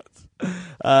response.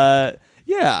 Yeah,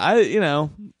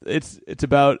 it's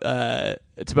about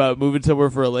moving somewhere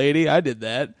for a lady. I did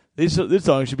that. This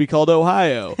song should be called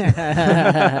Ohio.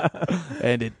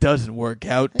 And it doesn't work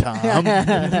out, Tom.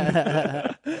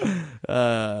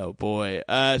 Oh, boy.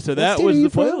 So that state was are the you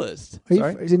from? playlist.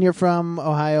 Are you, and you're from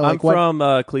Ohio? I'm Like what?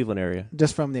 from Cleveland area.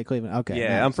 Just from the Cleveland. Okay.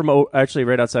 Yeah, nice. I'm from actually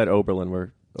right outside Oberlin,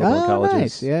 where Oberlin College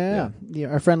nice. is. Yeah.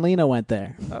 Our friend Lena went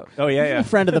there. Oh yeah. A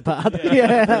friend of the pod.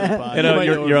 Yeah. And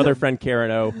your other friend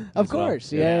Karen O. Of as well.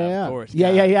 course. Yeah. of course.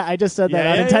 Yeah. I just said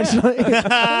that unintentionally.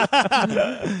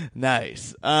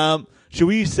 Nice. Should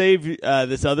we save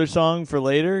this other song for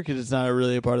later because it's not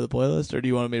really a part of the playlist, or do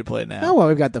you want me to play it now? Oh, well,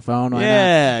 we've got the phone. Why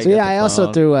Yeah, not? So, I got I the also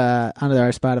phone. threw under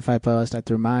our Spotify playlist, I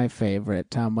threw my favorite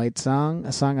Tom Waits song,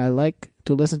 a song I like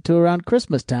to listen to around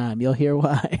Christmas time. You'll hear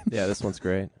why. Yeah, this one's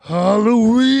great.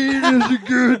 Halloween is a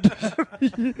good. I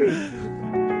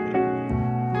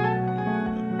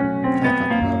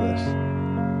fucking love this.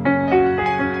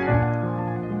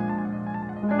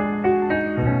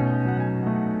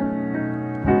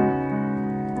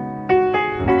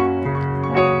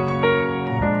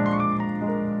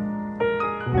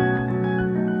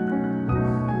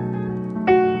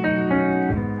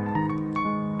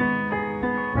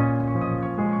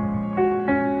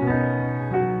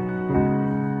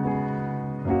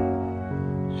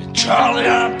 Charlie,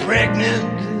 I'm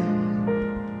pregnant.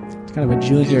 It's kind of a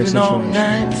junior Living on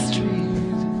situation. 9th Street.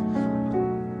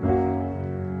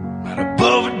 Right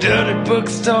above a dirty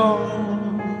bookstore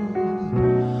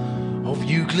off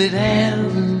Euclid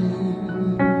Avenue.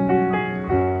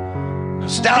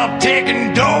 Stop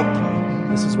taking dope.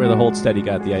 This is where the Hold Steady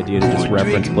got the idea to just We're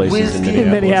reference drinking places in whiskey.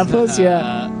 Minneapolis. Minneapolis,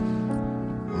 yeah.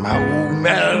 My old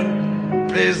man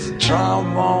plays the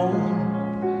trombone.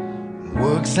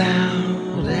 Works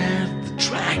out at the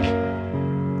track.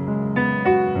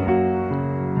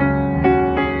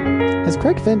 Has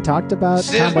Craig Finn talked about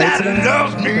Says Tom Waits that at he all?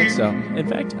 loves I me. think so. In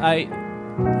fact, I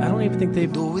don't even think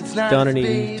they've Though it's not done any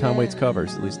fading. Tom Waits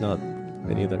covers, at least not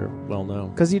any that are well known.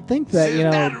 Because you'd think that,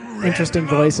 interesting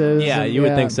voices. Yeah, and, you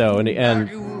would think so.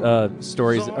 And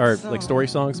stories are like story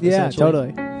songs. Yeah,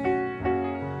 essentially. totally.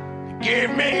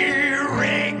 Give me a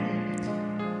ring.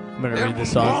 I'm going to read the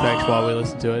song facts while we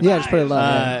listen to it. Yeah, just put it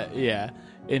low. Yeah.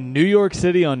 In New York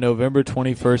City on November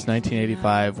 21st,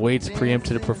 1985, Waits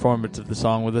preempted a performance of the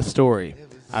song with a story.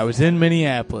 I was in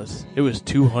Minneapolis. It was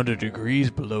 200 degrees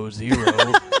below zero.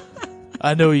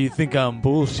 I know you think I'm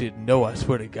bullshit. No, I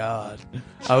swear to God.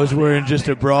 I was wearing just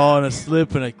a bra and a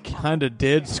slip and a kind of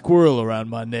dead squirrel around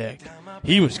my neck.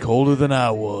 He was colder than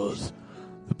I was.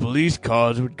 The police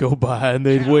cars would go by and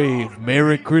they'd wave,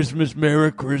 Merry Christmas,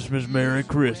 Merry Christmas, Merry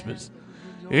Christmas.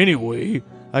 Anyway,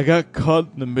 I got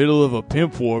caught in the middle of a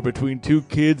pimp war between two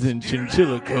kids in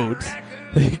chinchilla coats.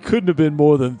 They couldn't have been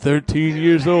more than 13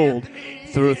 years old.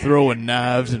 Throwing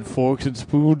knives and forks and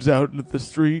spoons out into the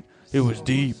street. It was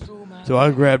deep. So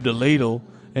I grabbed a ladle,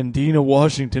 and Dina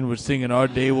Washington was singing Our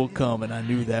Day Will Come, and I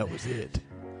knew that was it.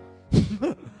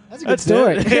 That's a good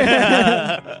story.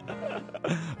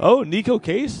 Oh, Nico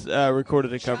Case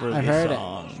recorded a cover of I've this heard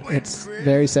song. it. It's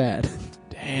very sad.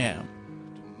 Damn.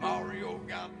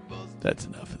 That's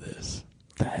enough of this.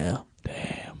 The hell?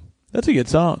 Damn. That's a good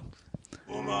song.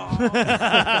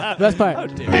 Best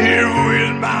part. Here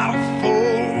with my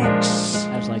folks.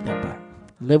 I just like that part.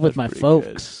 Live with my Pretty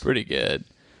folks. good. Pretty good.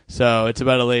 So it's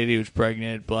about a lady who's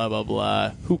pregnant, blah, blah,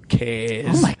 blah. Who cares?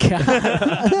 Oh my god.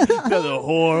 There's a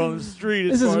whore on the street.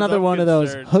 This is another one of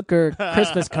those hooker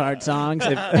Christmas card songs.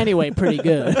 Anyway, pretty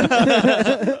good.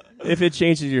 If it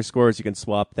changes your scores, you can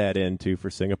swap that in too for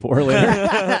Singapore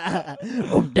later.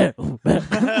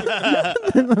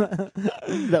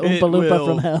 The Oompa Loompa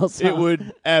from hell song. It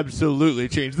would absolutely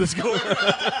change the score.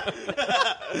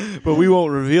 But we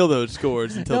won't reveal those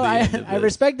scores until No, the I end of this.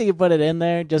 respect that you put it in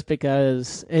there just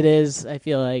because it is, I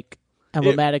feel like,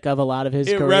 emblematic of a lot of his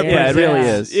It career. represents, Yeah, it really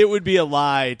is. It would be a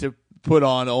lie to put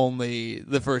on only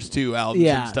the first two albums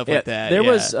Yeah. and stuff Yeah, like that. There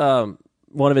yeah. was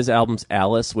one of his albums,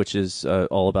 Alice, which is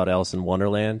all about Alice in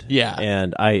Wonderland. Yeah.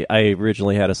 And I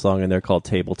originally had a song in there called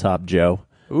Tabletop Joe,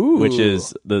 Ooh. which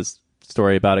is the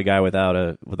story about a guy without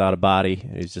a body.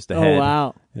 He's just a head. Oh,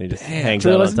 wow. And he just Damn. hangs Should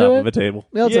we out on listen to top it? of a table.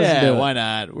 Let's listen to Yeah, it. why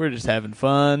not? We're just having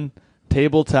fun.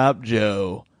 Tabletop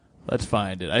Joe. Let's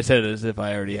find it. I said it as if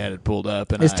I already had it pulled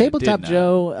up. And Is I Tabletop did not.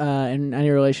 Joe in any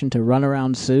relation to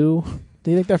Runaround Sue? Do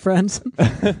you think they're friends?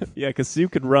 Yeah, because Sue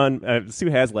could run. Sue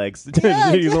has legs.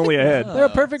 Yeah, He's only a head. They're a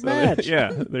perfect match.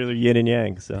 Yeah, they're the yin and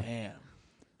yang. So Damn.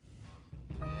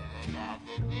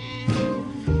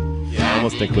 yeah, I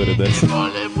almost included this.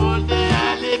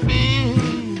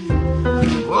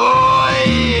 Oh,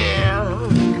 yeah.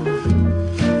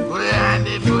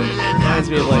 Reminds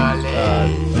me of like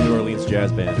New Orleans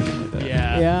jazz band. Or something like that.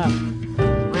 Yeah. Yeah.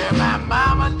 Where my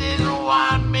mama didn't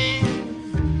want me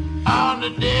on the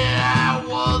day I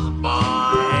was born.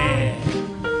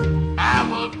 I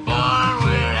was born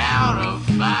without a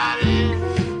body.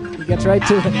 He gets right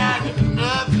to it. Got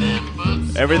nothing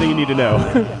but Everything you need to know.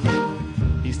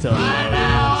 He's telling me.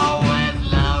 I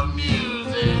always loved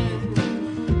music.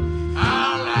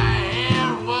 All I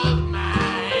had was my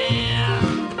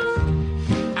hands.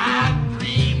 I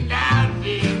dreamed I'd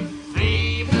be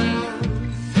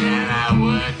famous, and I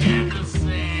worked in the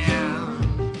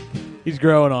sand. He's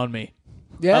growing on me.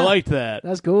 Yeah. I liked that.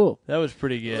 That's cool. That was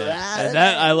pretty good. And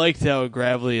that I liked how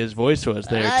gravelly his voice was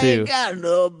there too. got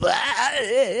nobody.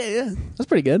 That's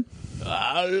pretty good.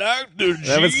 I like the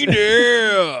That was-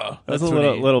 G-Dale. That's a what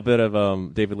little, he- little bit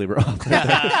of David Lee Roth.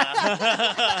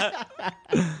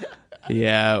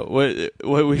 Yeah, what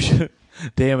we should.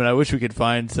 Damn it! I wish we could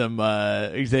find some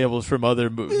examples from other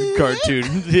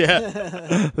cartoons. Yeah,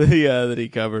 that he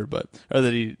covered, or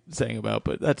that he sang about.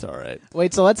 But that's all right.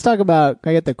 Wait, so let's talk about. Can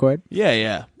I get the chord?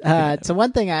 Yeah. So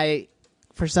one thing I,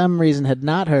 for some reason, had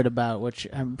not heard about, which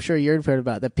I'm sure you've heard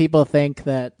about, that people think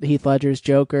that Heath Ledger's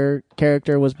Joker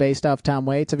character was based off Tom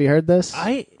Waits. Have you heard this?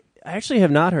 I actually have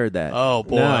not heard that. Oh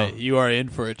boy, No. you are in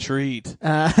for a treat.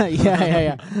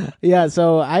 Yeah.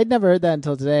 So I'd never heard that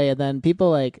until today, and then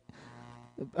people are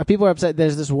upset.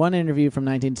 There's this one interview from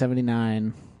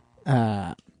 1979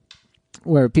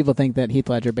 where people think that Heath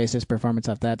Ledger based his performance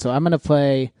off that. So I'm going to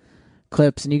play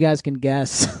clips, and you guys can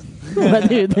guess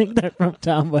whether you think they're from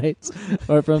Tom Waits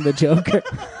or from the Joker.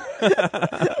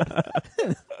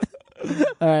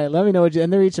 All right, let me know what you.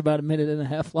 And they're each about a minute and a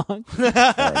half long, so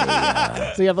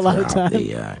you have a lot of throughout time.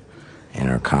 the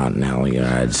intercontinental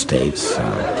United States,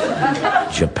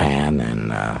 Japan,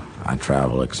 and I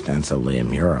travel extensively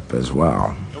in Europe as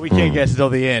well. We can't guess until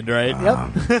the end, right?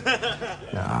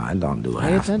 I don't do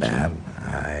Pay half attention.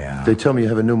 bad. They tell me you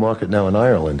have a new market now in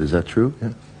Ireland. Is that true?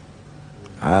 Yeah.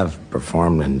 I've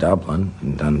performed in Dublin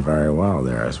and done very well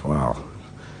there as well.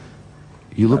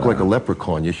 You look like a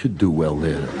leprechaun. You should do well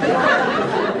there.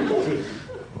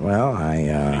 Well,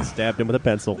 He I'm stabbed him with a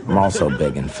pencil. also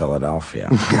big in Philadelphia.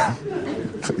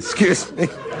 Excuse me.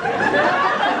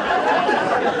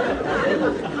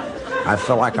 I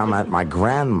feel like I'm at my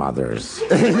grandmother's.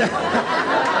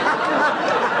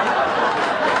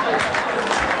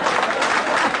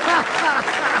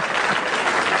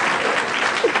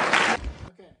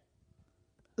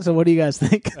 So what do you guys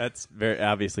think? That's very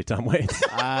obviously Tom Waits.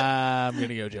 I'm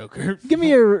gonna go Joker. Give me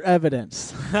your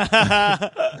evidence.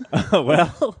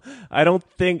 Well, I don't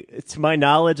think, to my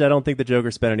knowledge, I don't think the Joker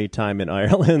spent any time in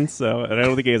Ireland, so and I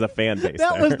don't think he has a fan base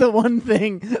That there. was the one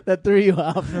thing that threw you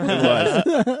off.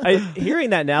 Hearing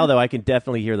that now, though, I can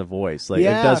definitely hear the voice. Like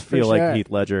Yeah, it does for feel sure. like Heath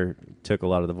Ledger took a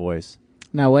lot of the voice.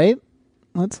 Now wait,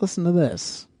 let's listen to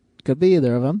this. Could be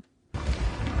either of them.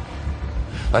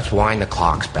 Let's wind the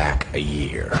clocks back a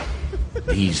year.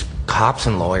 These cops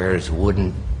and lawyers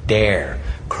wouldn't dare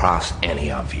cross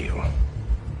any of you.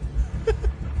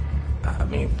 I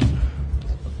mean,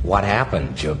 what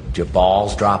happened? Your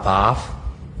balls drop off?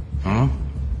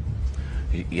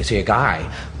 You see, a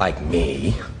guy like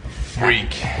me...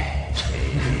 Freak. A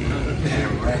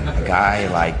guy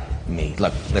like me...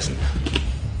 Look, listen.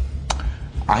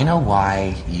 I know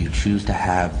why you choose to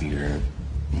have your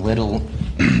little...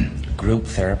 group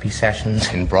therapy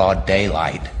sessions in broad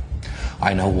daylight.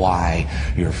 I know why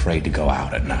you're afraid to go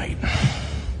out at night.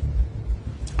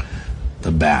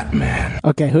 The Batman.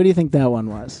 Okay, who do you think that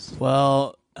one was?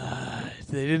 Well,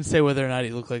 They didn't say whether or not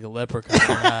he looked like a leprechaun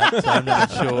or not, so I'm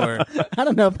not sure. I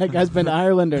don't know if that guy's been to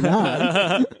Ireland or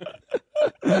not.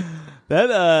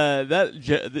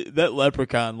 That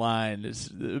leprechaun line is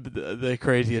the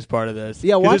craziest part of this.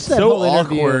 Yeah, 'Cause watch it's that so whole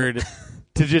interview. awkward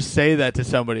to just say that to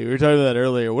somebody. We were talking about that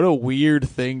earlier. What a weird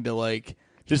thing to like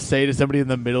just say to somebody in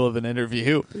the middle of an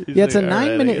interview. Yeah, it's a All right, I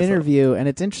 9-minute guess I'll- interview, and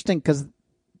it's interesting because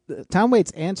Tom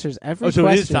Waits answers every Oh, so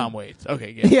question. it is Tom Waits.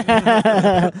 Okay, good.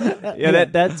 Yeah,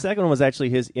 that second one was actually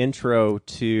his intro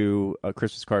to A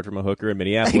Christmas Card from a Hooker in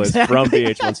Minneapolis from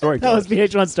VH1 Storytellers. That was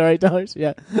VH1 Storytellers,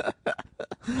 yeah.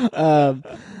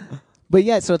 But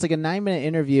yeah, so it's like a 9-minute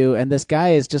interview, and this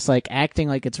guy is just like acting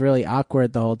like it's really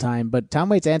awkward the whole time. But Tom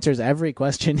Waits answers every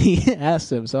question he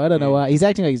asks him, so I don't know why. He's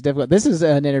acting like he's difficult. This is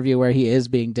an interview where he is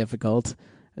being difficult.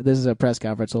 This is a press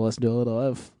conference we'll listen to a little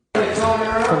of.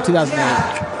 From 2008.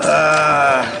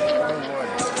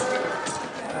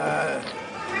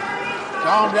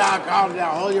 Calm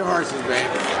down. Hold your horses, baby.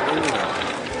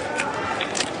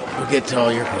 We'll get to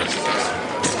all your questions.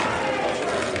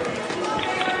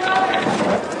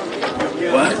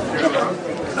 What?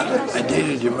 I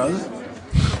dated your mother?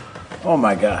 Oh,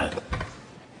 my God.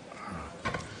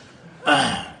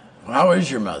 How is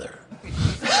your mother?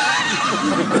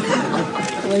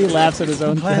 The way he laughs at his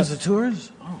own Plans stuff. the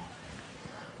tours? Oh.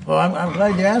 Well, I'm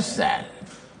glad you asked that.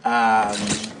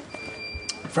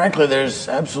 Frankly, there's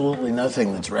absolutely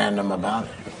nothing that's random about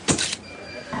it.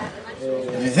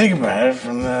 If you think about it,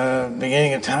 from the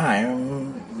beginning of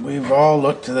time, we've all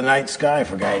looked to the night sky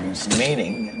for guidance and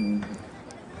meaning. And,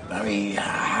 I mean,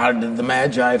 how did the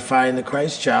Magi find the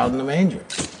Christ child in the manger?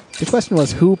 The question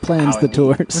was, who plans the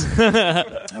tours?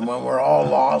 And when we're all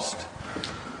lost,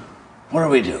 what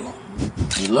do?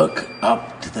 We look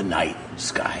up to the night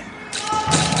sky.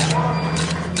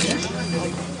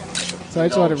 So I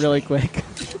just want it really quick.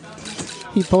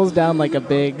 He pulls down like a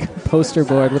big poster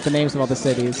board with the names of all the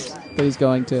cities that he's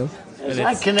going to. As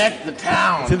I connect the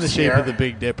towns It's in the shape here, of the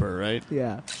Big Dipper, right?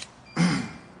 Yeah.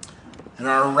 and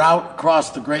our route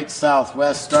across the great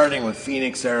Southwest, starting with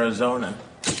Phoenix, Arizona,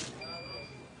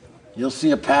 you'll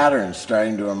see a pattern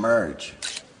starting to emerge.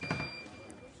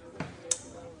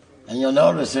 And you'll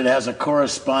notice it has a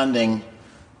corresponding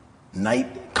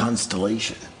night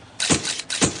constellation.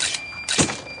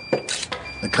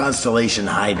 The constellation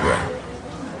Hydra.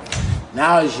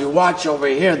 Now, as you watch over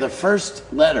here, the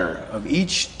first letter of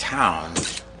each town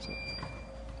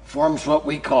forms what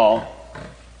we call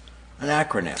an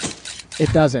acronym.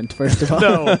 It doesn't, first of all.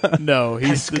 No,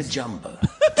 he's Pescajumba.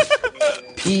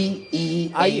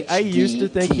 P-E-H-D-T-S-C-K-J-M. I used to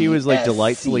think he was like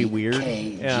delightfully weird.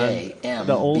 And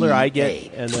the older I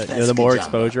get and the more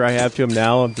exposure I have to him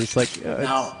now, I'm just like,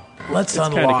 Now, let's it's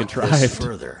kinda unlock this contrived.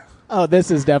 further. Oh,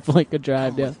 this is definitely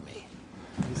contrived, yeah. With me.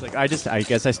 he's like, I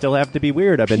guess I still have to be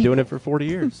weird. I've been doing it for 40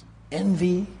 years.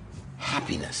 Envy,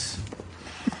 happiness.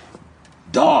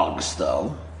 Dogs,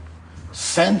 though,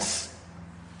 sense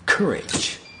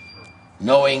courage.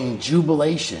 Knowing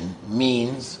jubilation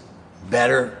means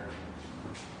better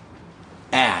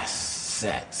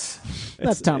assets.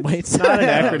 That's Tom Waits. It's not an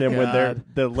acronym when God.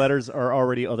 the letters are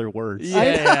already other words.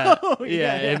 Yeah,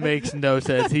 it makes no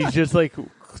sense. He's just like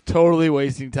totally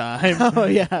wasting time. Oh,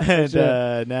 yeah. for And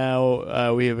sure.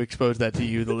 now we have exposed that to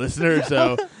you, the listener.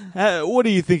 So, what do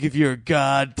you think if you're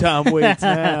God, Tom Waits?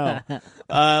 Now,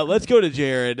 let's go to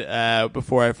Jared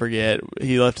before I forget.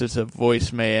 He left us a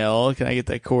voicemail. Can I get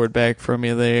that cord back from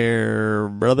you, there,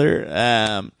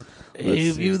 brother?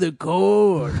 Give you the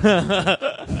cord.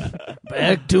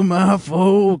 Back to my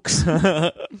folks. All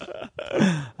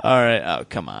right. Oh,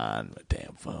 come on, my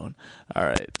damn phone. All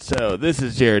right. So this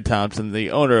is Jared Thompson, the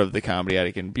owner of the Comedy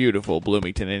Attic in beautiful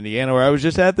Bloomington, Indiana, where I was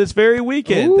just at this very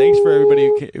weekend. Ooh. Thanks for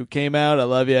everybody who came out. I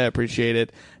love you. I appreciate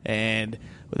it. And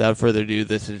without further ado,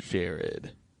 this is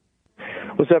Jared.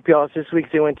 What's up, y'all? It's this week's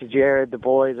They Went to Jared. The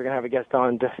boys are going to have a guest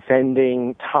on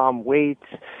defending Tom Waits.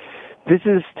 This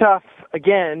is tough,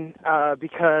 again,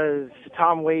 because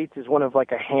Tom Waits is one of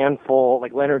like a handful,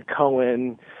 like Leonard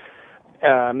Cohen,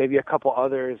 maybe a couple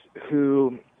others,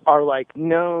 who are like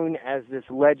known as this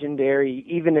legendary,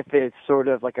 even if it's sort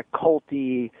of like a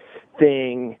culty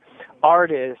thing,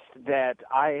 artist that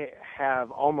I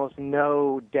have almost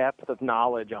no depth of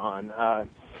knowledge on.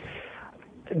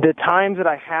 The times that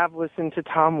I have listened to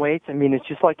Tom Waits, I mean, it's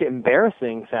just like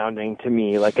embarrassing sounding to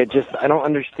me. Like I don't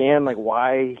understand like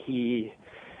why he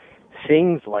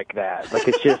sings like that. Like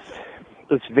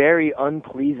it's very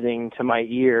unpleasing to my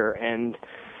ear, and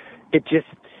it just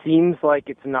seems like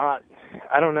it's not,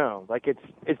 I don't know, like it's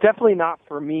definitely not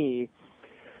for me.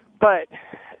 But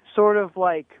sort of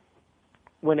like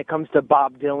when it comes to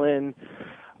Bob Dylan,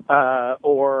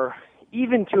 or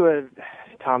even to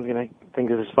Tom's going to think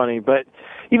this is funny, but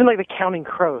even like the Counting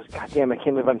Crows, goddamn, I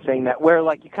can't believe I'm saying that, where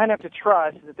like you kind of have to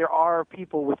trust that there are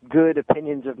people with good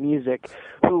opinions of music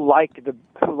who like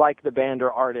the band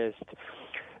or artist.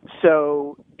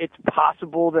 So it's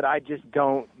possible that I just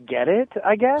don't get it,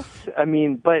 I guess. I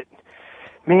mean, but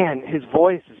man, his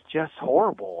voice is just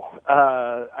horrible.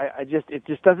 It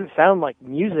just doesn't sound like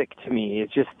music to me.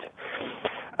 It's just,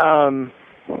 I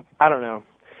don't know.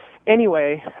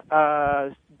 Anyway,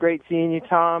 great seeing you,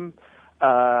 Tom.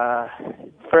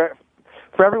 For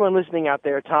everyone listening out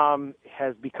there, Tom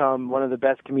has become one of the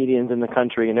best comedians in the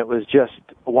country, and it was just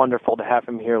wonderful to have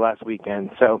him here last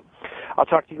weekend. So I'll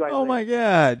talk to you guys later. My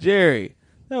God, Jerry.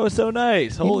 That was so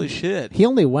nice. Holy shit. He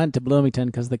only went to Bloomington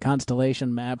because the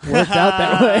constellation map worked out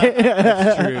that way.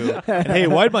 That's true. And hey,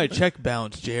 why'd my check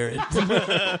bounce, Jared?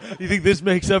 You think this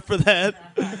makes up for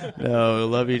that? No, I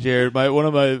love you, Jared. One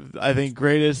of my, I think,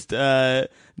 greatest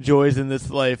joys in this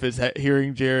life is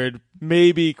hearing Jared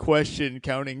maybe question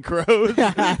Counting Crows.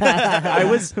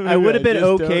 I would have been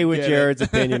okay with Jared's it.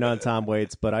 opinion on Tom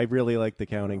Waits, but I really like the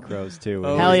Counting Crows too.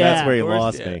 Oh, hell yeah. That's where he Of course,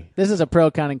 lost yeah. me. This is a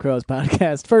pro Counting Crows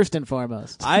podcast, first and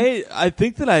foremost. I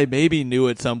think that I maybe knew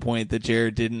at some point that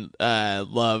Jared didn't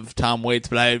love Tom Waits,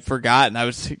 but I had forgotten. I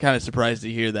was kind of surprised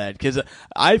to hear that because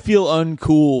I feel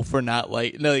uncool for not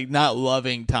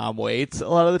loving Tom Waits a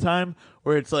lot of the time.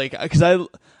 Where it's like, because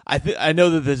I know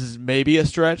that this is maybe a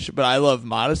stretch, but I love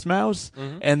Modest Mouse,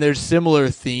 and there's similar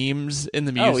themes in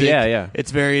the music. Oh yeah. It's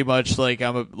very much like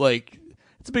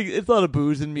it's a lot of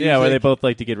booze in music. Yeah, where they both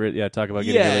like to talk about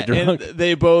getting really drunk. And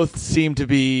they both seem to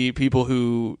be people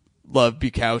who love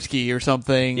Bukowski or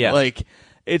something. Yeah. Like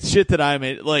it's shit that I'm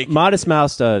in. Like Modest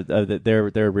Mouse,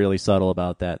 they're really subtle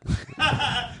about that.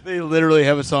 They literally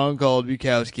have a song called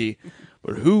Bukowski.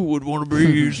 But who would want to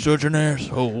be such an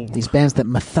asshole? These bands that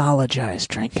mythologize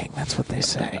drinking, that's what they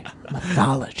say.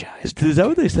 Mythologize drinking. Is that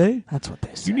what they say? That's what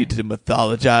they say. You need to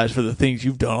mythologize for the things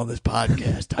you've done on this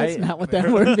podcast. That's not what that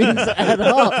word means at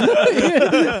all.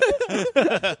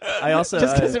 I also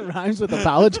just because it rhymes with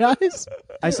apologize.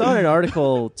 I saw in an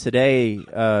article today.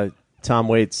 Tom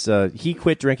Waits, he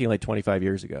quit drinking like 25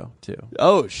 years ago too.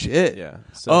 Oh shit! Yeah.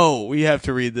 So. We have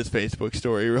to read this Facebook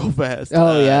story real fast.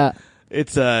 Oh yeah.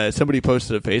 It's somebody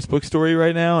posted a Facebook story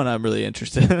right now, and I'm really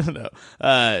interested. No.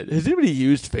 Has anybody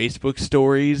used Facebook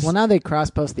stories? Well, now they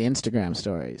cross-post the Instagram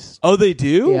stories. Oh, they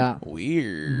do? Yeah.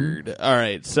 Weird. Mm-hmm. All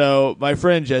right. So my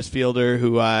friend Jess Fielder,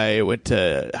 who I went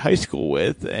to high school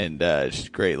with, and she's a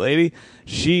great lady,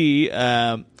 she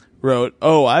wrote,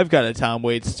 I've got a Tom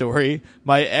Waits story.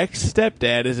 My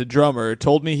ex-stepdad is a drummer,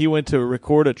 told me he went to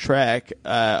record a track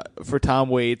for Tom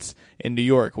Waits in New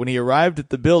York. When he arrived at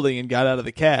the building and got out of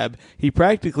the cab, he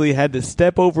practically had to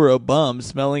step over a bum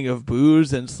smelling of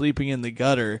booze and sleeping in the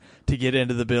gutter to get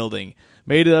into the building.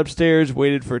 Made it upstairs,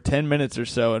 waited for 10 minutes or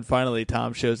so, and finally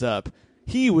Tom shows up.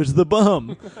 He was the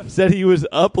bum. Said he was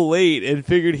up late and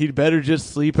figured he'd better just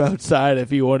sleep outside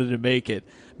if he wanted to make it.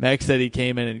 Max said he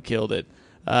came in and killed it.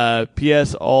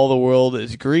 P.S. All the World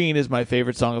is Green is my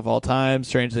favorite song of all time.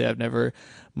 Strangely, I've never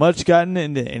much gotten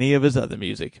into any of his other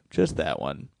music. Just that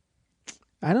one.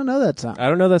 I don't know that song. I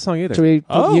don't know that song either. Should we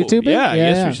YouTube it? Yeah, I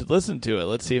guess we should listen to it.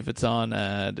 Let's see if it's on.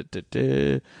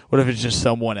 What if it's just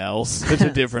someone else? It's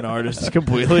a different artist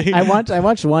completely. I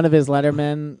watched one of his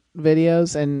Letterman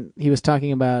videos, and he was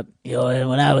talking about,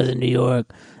 when I was in New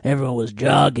York, everyone was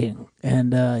jogging,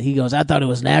 and he goes, I thought it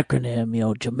was an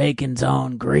acronym, Jamaicans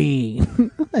on green,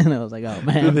 and I was like, oh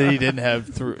man, that he didn't have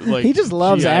he just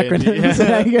loves acronyms.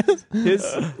 I guess.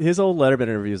 His old Letterman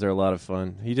interviews are a lot of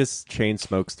fun. He just chain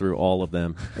smokes through all of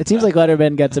them. It seems like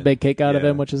Letterman gets a big kick out of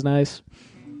him, which is nice.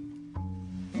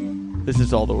 This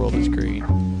is All the World is Green.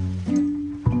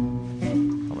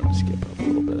 I'm going to skip up a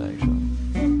little bit, actually.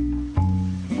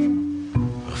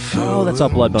 Oh, that's all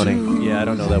Blood Bunny. Yeah, I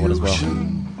don't know that one as well.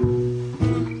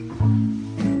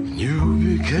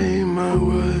 You became my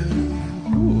wife.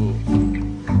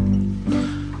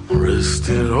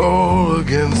 Rested all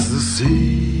against the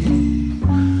sea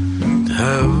to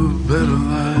have a better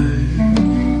life.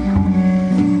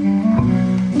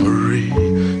 Marie,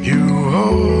 you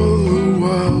are the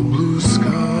wild blue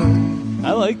sky.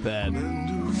 I like that. And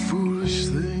do foolish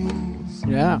things.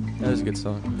 Yeah, that was a good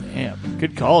song. Damn,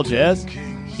 good call, Jess.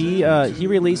 He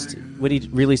released, when he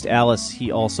released Alice,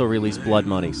 he also released Blood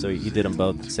Money, so he did them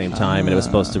both at the same time, and it was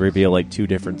supposed to reveal like two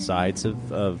different sides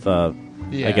of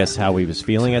I guess how he was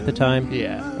feeling at the time.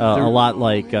 Yeah, a lot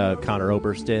like Conor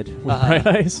Oberst did with Bright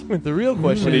Eyes. The real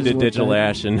question when he is, did Digital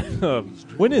Ash and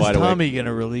when is Wide Tommy Awake. going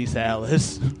to release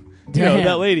Alice?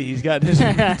 That lady he's got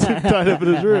tied up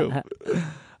in his room.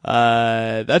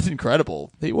 That's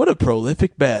incredible. What a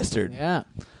prolific bastard. Yeah.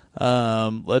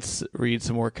 Let's read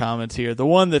some more comments here. The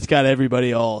one that's got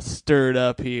everybody all stirred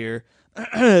up here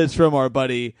is from our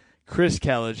buddy Chris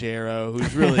Calogero,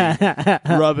 who's really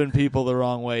rubbing people the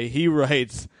wrong way. He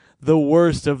writes, "The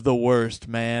worst of the worst,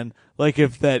 man. Like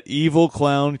if that evil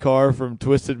clown car from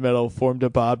Twisted Metal formed a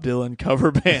Bob Dylan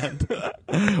cover band."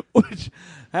 Which,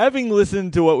 having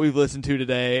listened to what we've listened to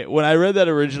today, when I read that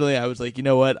originally, I was like, you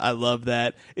know what? I love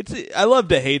that. I love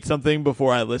to hate something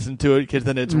before I listen to it, because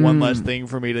then it's one less thing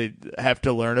for me to have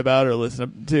to learn about or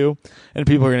listen to. And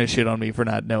people are going to shit on me for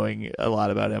not knowing a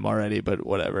lot about him already, but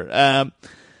whatever.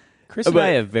 Chris and I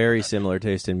have very similar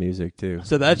taste in music, too.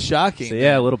 So that's shocking. So,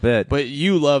 yeah, a little bit. But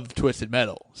you love Twisted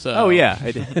Metal. So. Oh, yeah,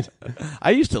 I did.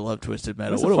 I used to love Twisted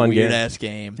Metal. What a fun weird-ass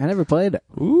game. I never played it.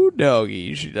 Ooh, doggy.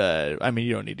 You should, I mean,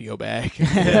 you don't need to go back.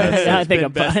 I think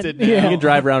I'm bested fine. now. Yeah. You can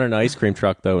drive around in an ice cream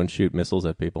truck, though, and shoot missiles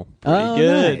at people. Oh,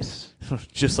 good. nice.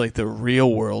 Just like the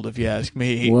real world, if you ask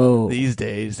me. Whoa. These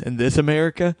days in this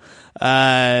America.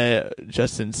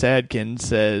 Justin Sadkin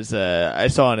says, I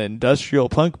saw an industrial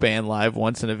punk band live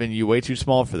once in a venue way too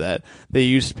small for that. They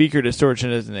use speaker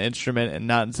distortion as an instrument and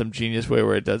not in some genius way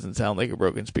where it doesn't sound like a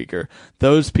broken speaker.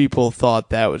 Those people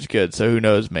thought that was good, so who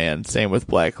knows, man. Same with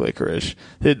Black Licorice.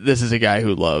 This is a guy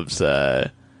who loves Tom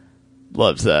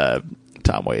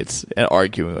Waits and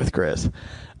arguing with Chris.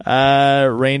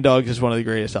 Rain Dogs is one of the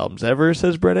greatest albums ever,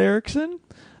 says Brett Erickson.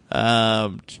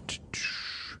 Some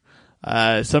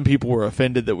people were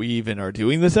offended that we even are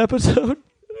doing this episode.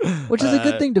 Which is a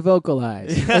good thing to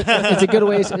vocalize. It's a good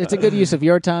way. It's a good use of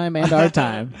your time and our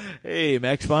time. Hey,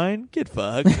 Max Fine, get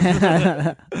fucked.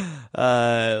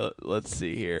 Let's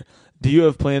see here. Do you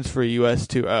have plans for a U.S.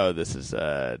 tour? Oh, this is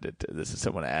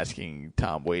someone asking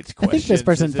Tom Waits questions. I think this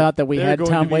person thought that we had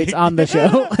Tom Waits on the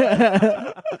show.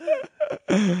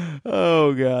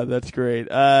 Oh, God, that's great.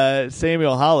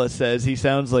 Samuel Hollis says he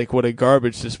sounds like what a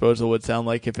garbage disposal would sound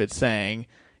like if it sang.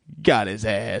 Got his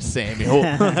ass, Samuel.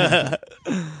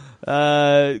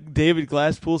 David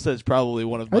Glasspool says probably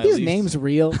one of my Are these least... names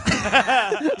real?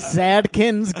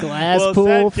 Sadkins,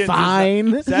 Glasspool,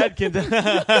 Fine. Sadkins,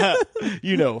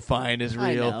 you know, Fine is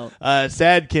real.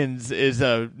 Sadkins is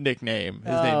a nickname. His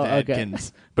name's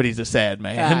Adkins, but he's a sad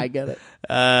man. I get it.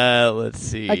 Let's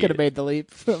see. I could have made the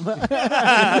leap.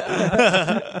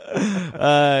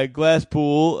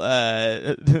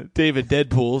 Glasspool, David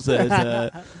Deadpool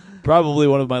says... probably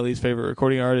one of my least favorite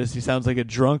recording artists. He sounds like a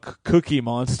drunk Cookie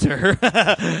Monster.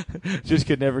 Just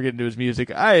could never get into his music.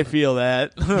 I feel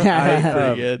that.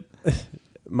 Pretty good.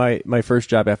 My first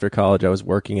job after college, I was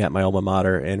working at my alma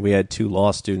mater, and we had 2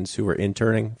 law students who were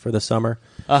interning for the summer.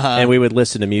 And we would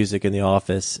listen to music in the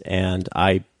office, and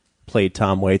I played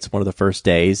Tom Waits one of the first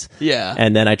days. Yeah.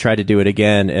 And then I tried to do it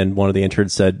again, and one of the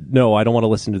interns said, "No, I don't want to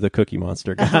listen to the Cookie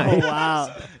Monster guy." Oh,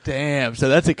 wow. Damn. So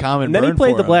that's a common And then burn he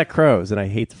played for the him. Black Crowes, and I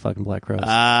hate the fucking Black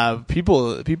Crowes.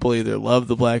 People either love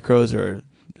the Black Crowes or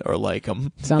like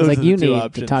them. Sounds like you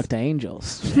need to talk to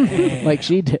angels, like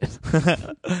she did.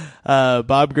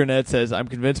 Bob Gurnett says, I'm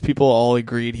convinced people all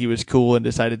agreed he was cool and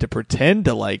decided to pretend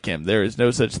to like him. There is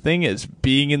no such thing as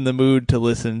being in the mood to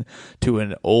listen to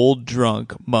an old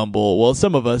drunk mumble. Well,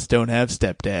 some of us don't have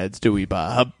stepdads, do we,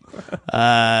 Bob?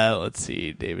 Let's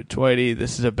see. David Twitty,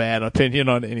 this is a bad opinion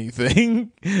on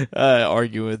anything.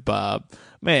 Arguing with Bob.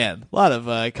 Man, a lot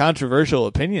of controversial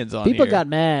opinions on People here. got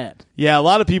mad. Yeah, a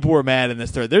lot of people were mad in this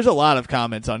thread. There's a lot of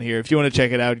comments on here. If you want to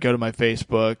check it out, go to my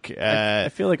Facebook. I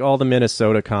feel like all the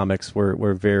Minnesota comics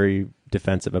were very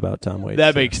defensive about Tom Waits.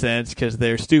 That makes sense because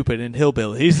they're stupid and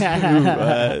hillbillies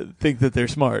who think that they're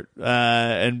smart.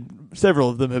 And several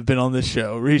of them have been on this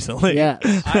show recently. Yeah.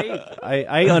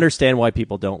 I understand why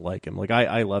people don't like him. Like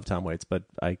I love Tom Waits, but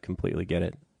I completely get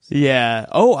it. Yeah.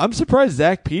 Oh, I'm surprised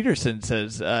Zach Peterson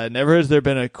says, never has there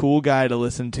been a cool guy to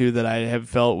listen to that I have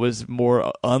felt was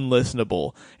more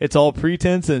unlistenable. It's all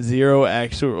pretense and zero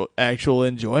actual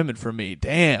enjoyment for me.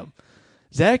 Damn.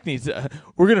 Zach needs...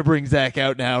 we're going to bring Zach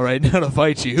out now right now to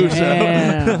fight you.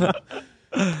 Damn. So.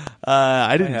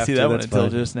 I didn't see that one until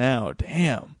fine. just now.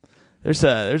 Damn. There's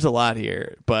a lot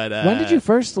here. But When did you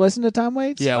first listen to Tom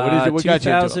Waits? Yeah, what got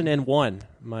you into it? 2001,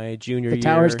 my junior year. The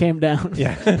towers came down.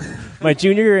 Yeah. My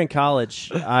junior year in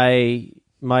college,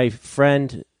 my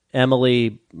friend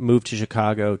Emily moved to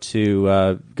Chicago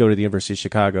to go to the University of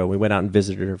Chicago. We went out and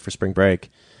visited her for spring break.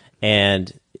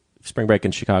 And spring break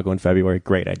in Chicago in February,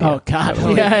 great idea. Oh, God.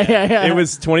 Yeah. It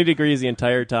was 20 degrees the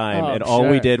entire time, Oh, and all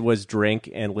sure. we did was drink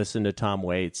and listen to Tom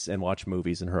Waits and watch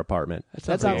movies in her apartment. That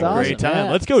sounds Like a awesome. great time.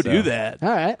 Yeah. Let's go do that. All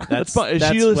right. That's fun. Is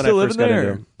that's she when I still first living got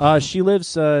there? into him. She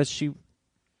lives.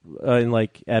 in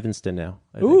like Evanston now.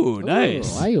 I think. Ooh,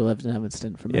 nice. Why you lived in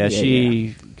Evanston for Yeah,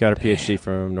 she got her PhD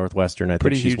from Northwestern. I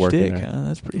Pretty think she's huge working dick, there. huh?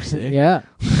 That's pretty sick. Yeah.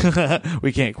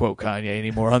 We can't quote Kanye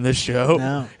anymore on this show.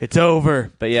 No. It's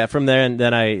over. But yeah, from there, and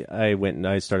then I went and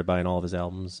I started buying all of his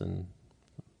albums, and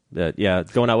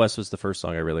Going Out West was the first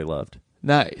song I really loved.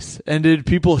 Nice. And did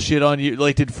people shit on you?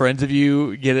 Like, did friends of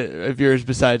you of yours,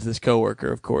 besides this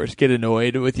coworker, of course, get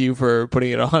annoyed with you for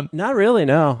putting it on? Not really,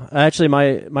 no. Actually,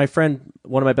 my friend,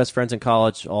 one of my best friends in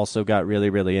college, also got really,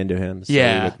 really into him. So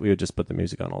Yeah. we would just put the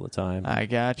music on all the time. I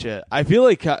gotcha. I feel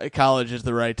like college is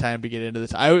the right time to get into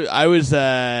this. I was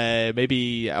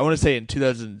maybe, I want to say in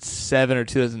 2007 or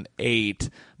 2008,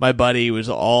 my buddy was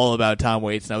all about Tom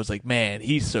Waits, and I was like, man,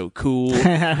 he's so cool.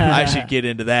 I should get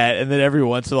into that. And then every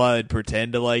once in a while I'd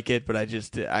pretend to like it, but I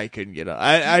couldn't get on.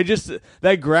 I just,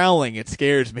 that growling, it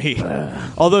scares me.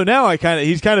 Although now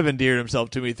he's kind of endeared himself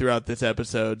to me throughout this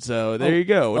episode, so there you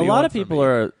go. A lot of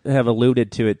people have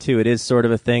alluded to it too. It is sort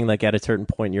of a thing, like at a certain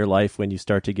point in your life when you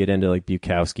start to get into like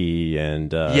Bukowski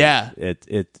and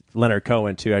Leonard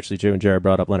Cohen too. Actually, Joe and Jared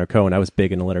brought up Leonard Cohen. I was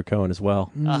big into Leonard Cohen as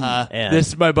well.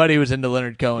 My buddy was into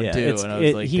Leonard Cohen too, and I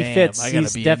was like, he damn, fits. I gotta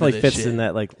He be definitely into this fits shit. in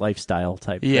that like lifestyle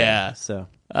type. Yeah. Thing, so,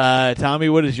 Tommy,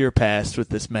 what is your past with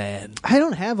this man? I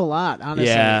don't have a lot, honestly.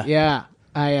 Yeah.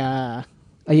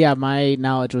 My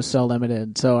knowledge was so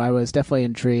limited, so I was definitely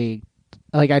intrigued.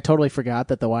 Like, I totally forgot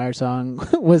that the Wire song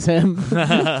was him.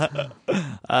 I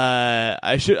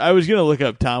was gonna look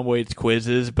up Tom Waits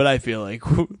quizzes, but I feel like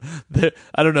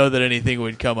I don't know that anything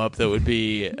would come up that would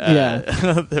be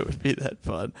that would be that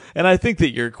fun. And I think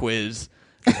that your quiz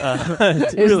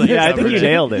really, I think you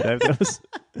nailed it.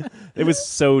 It was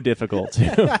so difficult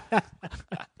too.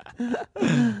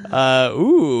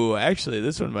 Actually,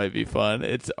 this one might be fun.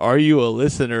 It's Are you a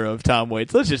listener of Tom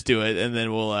Waits? Let's just do it, and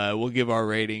then we'll give our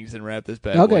ratings and wrap this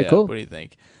bad boy Okay, up. cool. What do you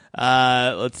think?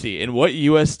 Let's see. In what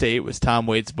U.S. state was Tom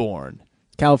Waits born?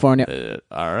 California.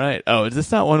 All right. Oh, is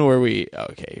this not one where we?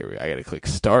 Okay, here we. I got to click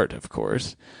start, of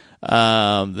course.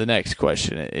 The next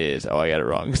question is. Oh, I got it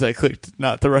wrong because I clicked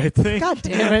not the right thing. God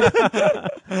damn it!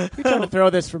 You're trying to throw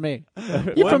this for me.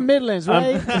 You're from Midlands,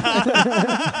 right? They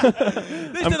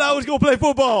said I was going to play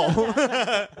football.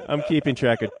 I'm keeping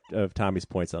track of Tommy's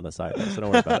points on the side, though, so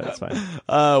don't worry about it. It's fine.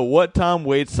 What Tom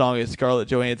Waits song is Scarlett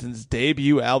Johansson's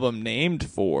debut album named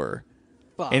for?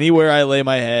 Anywhere I Lay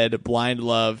My Head, Blind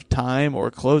Love, Time, or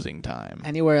Closing Time?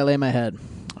 Anywhere I Lay My Head.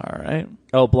 All right.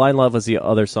 Oh, Blind Love was the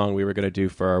other song we were going to do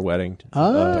for our wedding,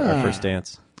 our first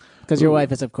dance. Because your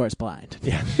wife is, of course, blind.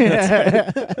 Yeah.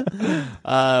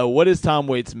 What is Tom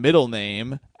Waits' middle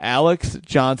name? Alex,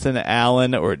 Johnson,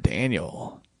 Allen, or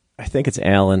Daniel? I think it's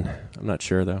Alan. I'm not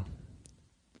sure, though.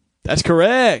 That's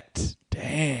correct.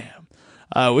 Damn.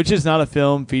 Which is not a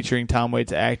film featuring Tom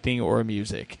Waits acting or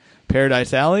music?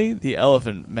 Paradise Alley, The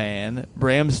Elephant Man,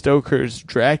 Bram Stoker's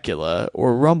Dracula,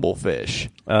 or Rumblefish?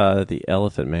 The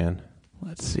Elephant Man.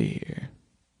 Let's see here.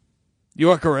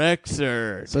 You are correct,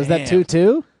 sir. So is that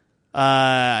 2-2?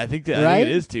 I think Right? it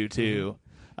is 2-2.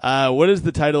 What is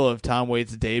the title of Tom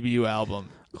Waits' debut album?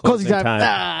 Closing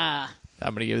Time.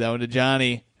 I'm going to give that one to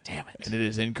Johnny. Damn it. And it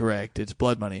is incorrect. It's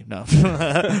Blood Money. No.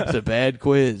 It's a bad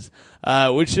quiz.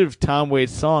 Which of Tom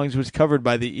Waits' songs was covered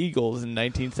by the Eagles in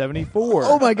 1974?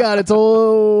 Oh my God, it's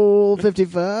old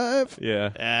 55.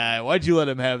 Yeah. Why'd you let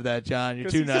him have that, John? You're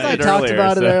too Because I nice. talked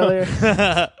about it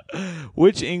earlier.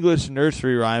 Which English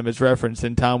nursery rhyme is referenced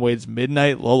in Tom Waits'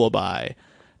 Midnight Lullaby?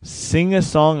 Sing a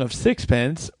Song of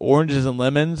Sixpence, Oranges and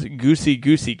Lemons, Goosey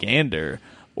Goosey Gander,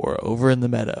 or Over in the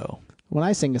Meadow? When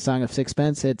I sing a song of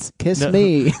Sixpence, it's Kiss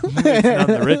Me. It's none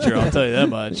the richer, I'll tell you that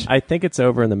much. I think it's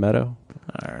Over in the Meadow.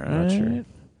 All right. I'm not sure.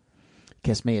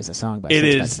 Kiss Me is a song by It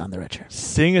Sixpence, is None the Richer.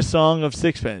 Sing a Song of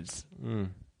Sixpence,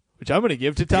 which I'm going to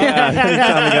give to Tommy. Tommy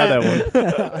got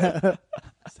that one.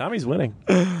 Tommy's winning.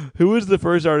 Who was the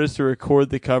first artist to record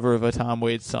the cover of a Tom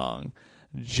Waits song?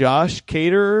 Josh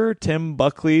Caterer, Tim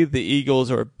Buckley, the Eagles,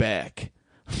 or Beck?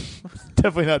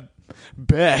 Definitely not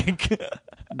Beck.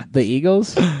 The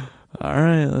Eagles? All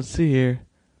right, let's see here.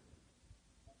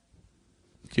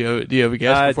 Do you have a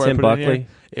guess before Tim I put it in Buckley. here?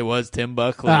 It was Tim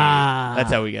Buckley. Ah. That's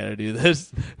how we got to do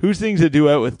this. Who sings a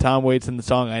duet with Tom Waits in the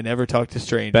song I Never Talk to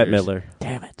Strangers? Bette Midler.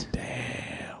 Damn it.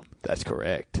 That's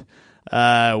correct.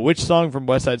 Which song from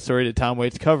West Side Story did Tom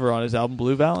Waits cover on his album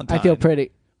Blue Valentine? I feel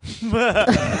pretty.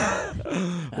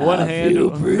 One hand.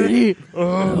 Feel pretty.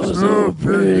 Oh, so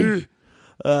pretty.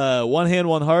 One Hand,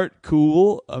 One Heart,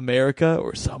 Cool, America,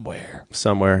 or Somewhere?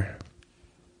 Somewhere.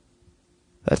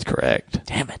 That's correct.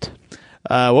 Damn it.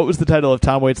 What was the title of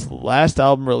Tom Waits' last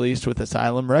album released with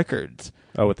Asylum Records?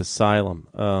 Oh, with Asylum.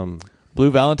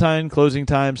 Blue Valentine, Closing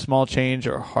Time, Small Change,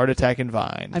 or Heart Attack and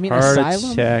Vine? I mean, Heart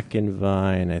Asylum? Attack and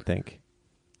Vine, I think.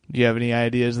 Do you have any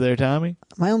ideas there, Tommy?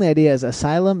 My only idea is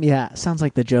Asylum. Yeah, sounds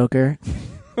like the Joker.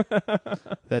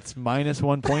 That's minus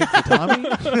 1 point for Tommy.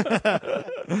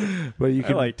 But you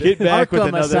can liked get it. back with Arkham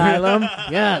another Asylum.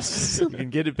 Yes. You can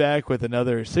get it back with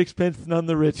another Sixpence None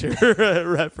the Richer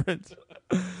reference.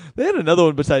 They had another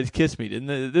one besides Kiss Me, didn't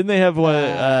they? Didn't they have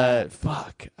one?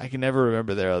 Fuck, I can never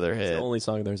remember their other It's hit. the only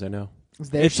song of theirs I know.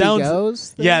 There It She sounds-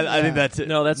 Goes? thing? Yeah, I think that's it.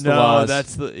 No, that's the Laws.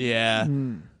 that's the yeah.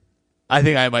 Hmm. I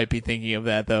think I might be thinking of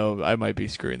that though. I might be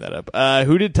screwing that up.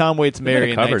 Who did Tom Waits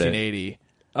marry in covered it. 1980?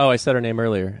 Oh, I said her name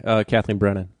earlier. Kathleen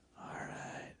Brennan.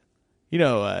 You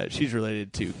know, she's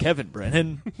related to Kevin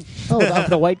Brennan, Oh,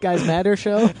 the White Guys Matter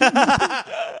show?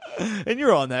 and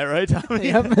you're on that, right, Tommy?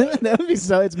 Yep. That would be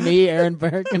so. It's me, Aaron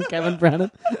Burke, and Kevin Brennan.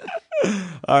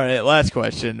 All right, last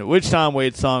question. Which Tom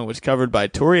Waits song was covered by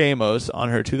Tori Amos on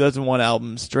her 2001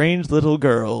 album Strange Little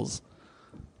Girls?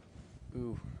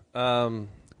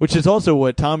 Which is also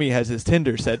what Tommy has his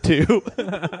Tinder set to.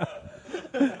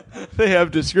 They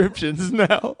have descriptions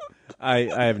now. I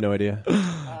have no idea.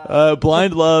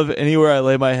 Blind Love, Anywhere I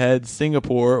Lay My Head,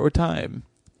 Singapore, or Time?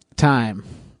 Time.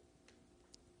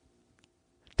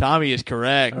 Tommy is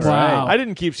correct. Wow. I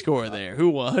didn't keep score there. Who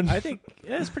won? I think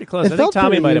it's pretty close. It I think felt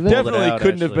Tommy pretty might have even. pulled it Definitely out,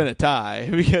 couldn't have actually. been a tie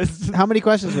because How many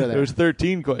questions were there there? was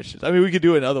 13 questions. I mean, we could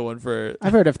do another one for.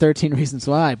 I've heard of 13 Reasons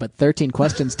Why, but 13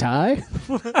 questions tie?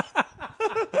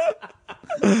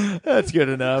 That's good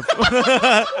enough.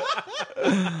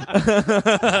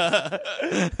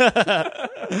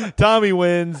 Tommy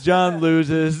wins. John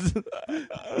loses.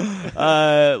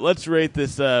 Let's rate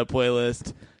this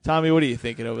playlist. Tommy, what are you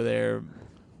thinking over there,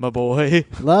 my boy?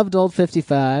 Loved Old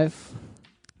 55.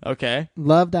 Okay.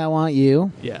 Loved I Want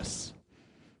You. Yes.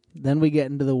 Then we get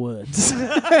into the woods.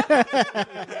 I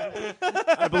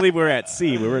believe we're at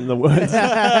sea. We were in the woods.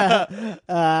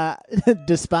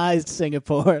 Despised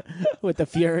Singapore with the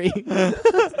fury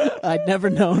I'd never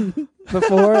known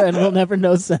before and will never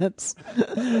know since.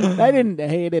 I didn't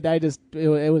hate it.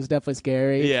 It was definitely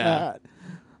scary. Yeah.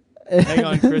 Hang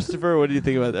on, Christopher. What do you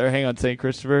think about that? Or Hang on, St.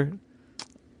 Christopher?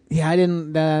 Yeah, I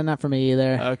didn't. Not for me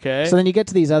either. Okay. So then you get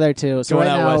to these other two. So Going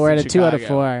right out now west we're in at a 2 out of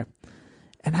Chicago. 4.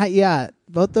 And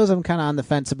both those I'm kind of on the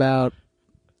fence about.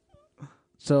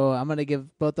 So I'm going to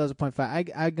give both those a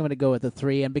 0.5. I'm going to go with a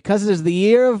 3. And because it is the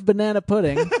year of banana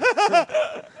pudding.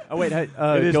 Oh, wait. It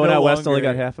is Going no out west only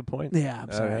longer- got half a point? Yeah,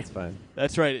 I'm sorry. That's fine.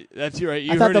 That's right. That's right.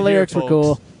 You I thought heard the it here, lyrics were folks.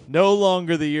 cool. No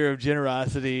longer the year of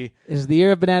generosity. It is the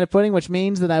year of banana pudding, which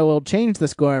means that I will change the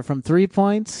score from 3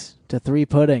 points to 3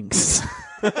 puddings.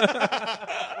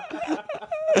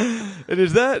 And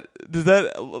does that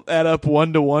add up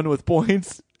 1-to-1 with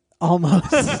points?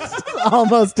 Almost.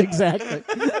 Almost exactly.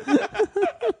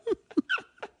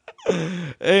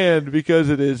 And because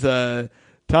it is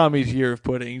Tommy's year of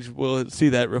puddings, we'll see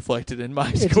that reflected in my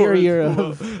It's score your year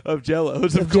of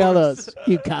Jellos, of course. Jellos,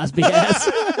 you Cosby ass.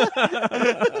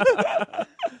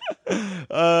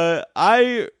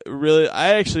 I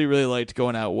actually really liked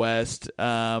Going Out West.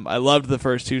 I loved the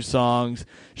first 2 songs.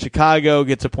 Chicago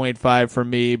gets a 0.5 from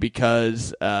me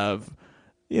because of,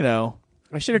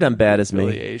 I should have done Bad as Me.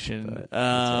 affiliation. But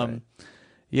that's all right.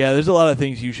 Yeah, there's a lot of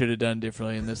things you should have done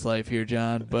differently in this life here,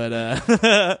 John. But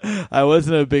I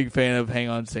wasn't a big fan of Hang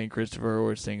On St. Christopher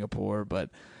or Singapore. But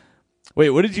wait,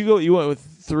 what did you go? You went with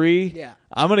 3? Yeah.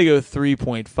 I'm going to go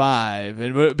 3.5.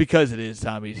 And because it is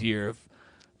Tommy's year of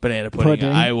banana pudding.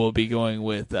 I will be going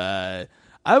with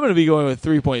I'm going to be going with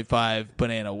 3.5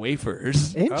 banana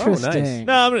wafers. Interesting. nice.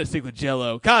 No, I'm going to stick with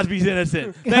Jell-O. Cosby's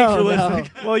innocent. Thanks Oh, for no. listening.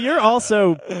 Well, you're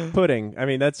also pudding. I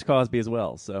mean, that's Cosby as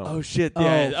well. So Oh shit!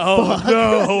 Yeah. Oh,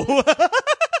 no.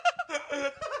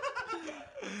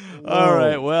 All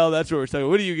right. Well, that's what we're talking.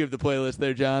 What do you give the playlist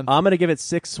there, John? I'm going to give it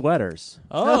 6 sweaters.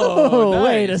 Oh, nice.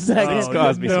 wait a second. 6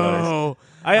 Cosby no.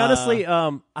 I honestly,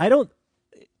 I don't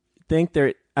think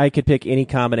I could pick any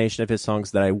combination of his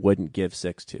songs that I wouldn't give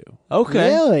 6 to.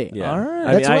 Okay. Really? Yeah. All right.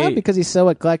 I That's mean, odd because he's so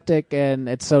eclectic and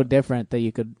it's so different that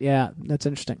you could. Yeah, that's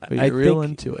interesting. But I you're real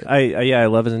think- into it. I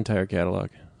love his entire catalog.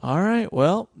 All right.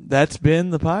 Well, that's been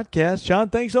the podcast.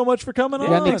 John, thanks so much for coming You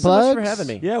on. got any Thanks so much for plugs?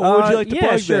 having me. Yeah, what would you like to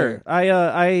plug sure. there?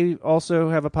 I also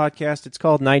have a podcast. It's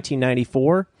called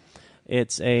 1994.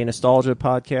 It's a nostalgia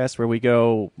podcast where we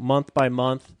go month by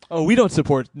month. Oh, we don't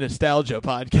support nostalgia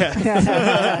podcasts.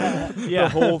 Yeah, The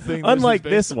whole thing. Unlike is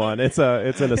based this one, it's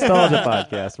a nostalgia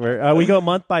podcast where we go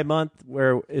month by month.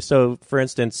 So, for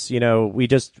instance, we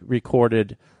just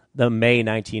recorded the May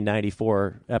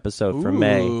 1994 episode from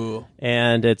May, Ooh.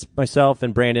 and it's myself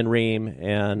and Brandon Ream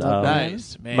and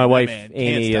Nice. Man, my that wife man can't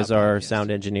Amy stop is our podcasts.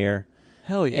 sound engineer.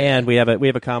 Hell yeah. And we have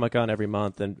a Comic-Con every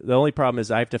month, and the only problem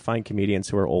is I have to find comedians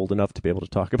who are old enough to be able to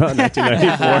talk about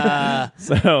 1994.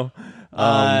 So,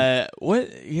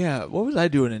 what was I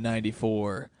doing in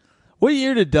 94? What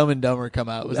year did Dumb and Dumber come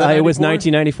out? Was that it was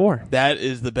 94? 1994. That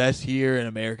is the best year in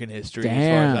American history, as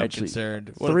Damn. far as I'm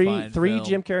concerned. What a fine Three film.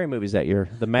 Jim Carrey movies that year.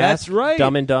 The Mask, That's right.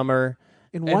 Dumb and Dumber,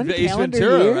 In And one Ace calendar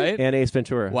Ventura, year? right? and Ace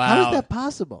Ventura. Wow. How is that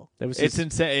possible? That was It's his,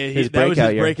 insane. his That was his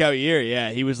breakout year. breakout year.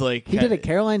 Yeah, he was like He did a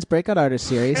Caroline's Breakout Artist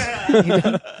series.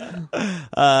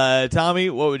 Tommy,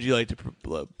 what would you like to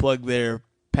plug there,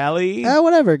 Pally?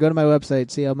 Whatever. Go to my website,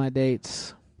 see all my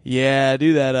dates. Yeah,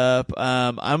 do that up.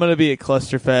 I'm gonna be at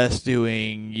Clusterfest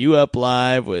doing You Up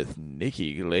Live with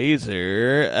Nikki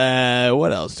Glazer.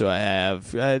 What else do I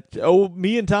have?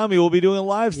 Me and Tommy will be doing a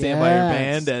live Stand By Your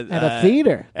Yes. Band At a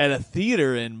theater. At a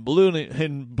theater in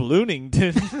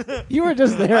Bloomington. You were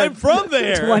just there. I'm from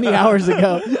there. 20 hours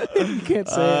ago. You can't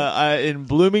say it. In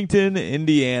Bloomington,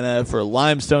 Indiana, for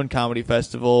Limestone Comedy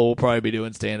Festival. We'll probably be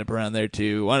doing stand up around there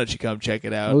too. Why don't you come check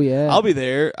it out? Oh, yeah. I'll be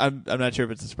there. I'm not sure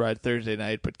if it's a surprise Thursday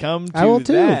night, but come to I will,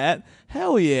 too. that.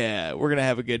 Hell yeah, we're gonna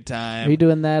have a good time. Are you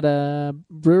doing that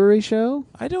brewery show?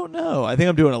 I don't know. I think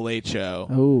I'm doing a late show.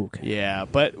 Oh, okay. Yeah,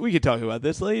 but we could talk about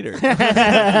this later.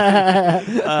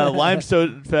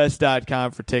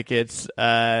 Limestonefest.com for tickets.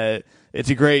 It's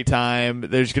a great time.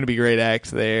 There's going to be great acts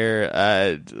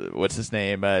there. What's his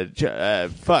name?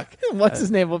 Fuck. What's his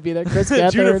name will be there? Chris Judah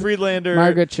Gethard, Friedlander.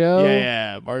 Margaret Cho.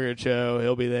 Yeah, Margaret Cho.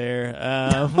 He'll be there.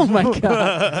 Oh, my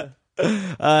God.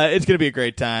 It's going to be a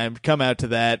great time. Come out to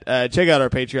that. Check out our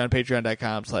Patreon,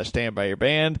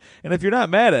 patreon.com/standbyyourband. And if you're not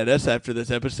mad at us after this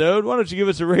episode, why don't you give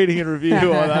us a rating and review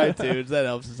on iTunes? That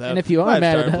helps us out. And if you are 5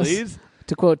 mad star, at us, please.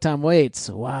 to quote Tom Waits,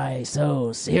 why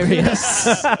so serious?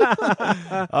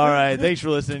 All right. Thanks for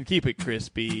listening. Keep it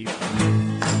crispy.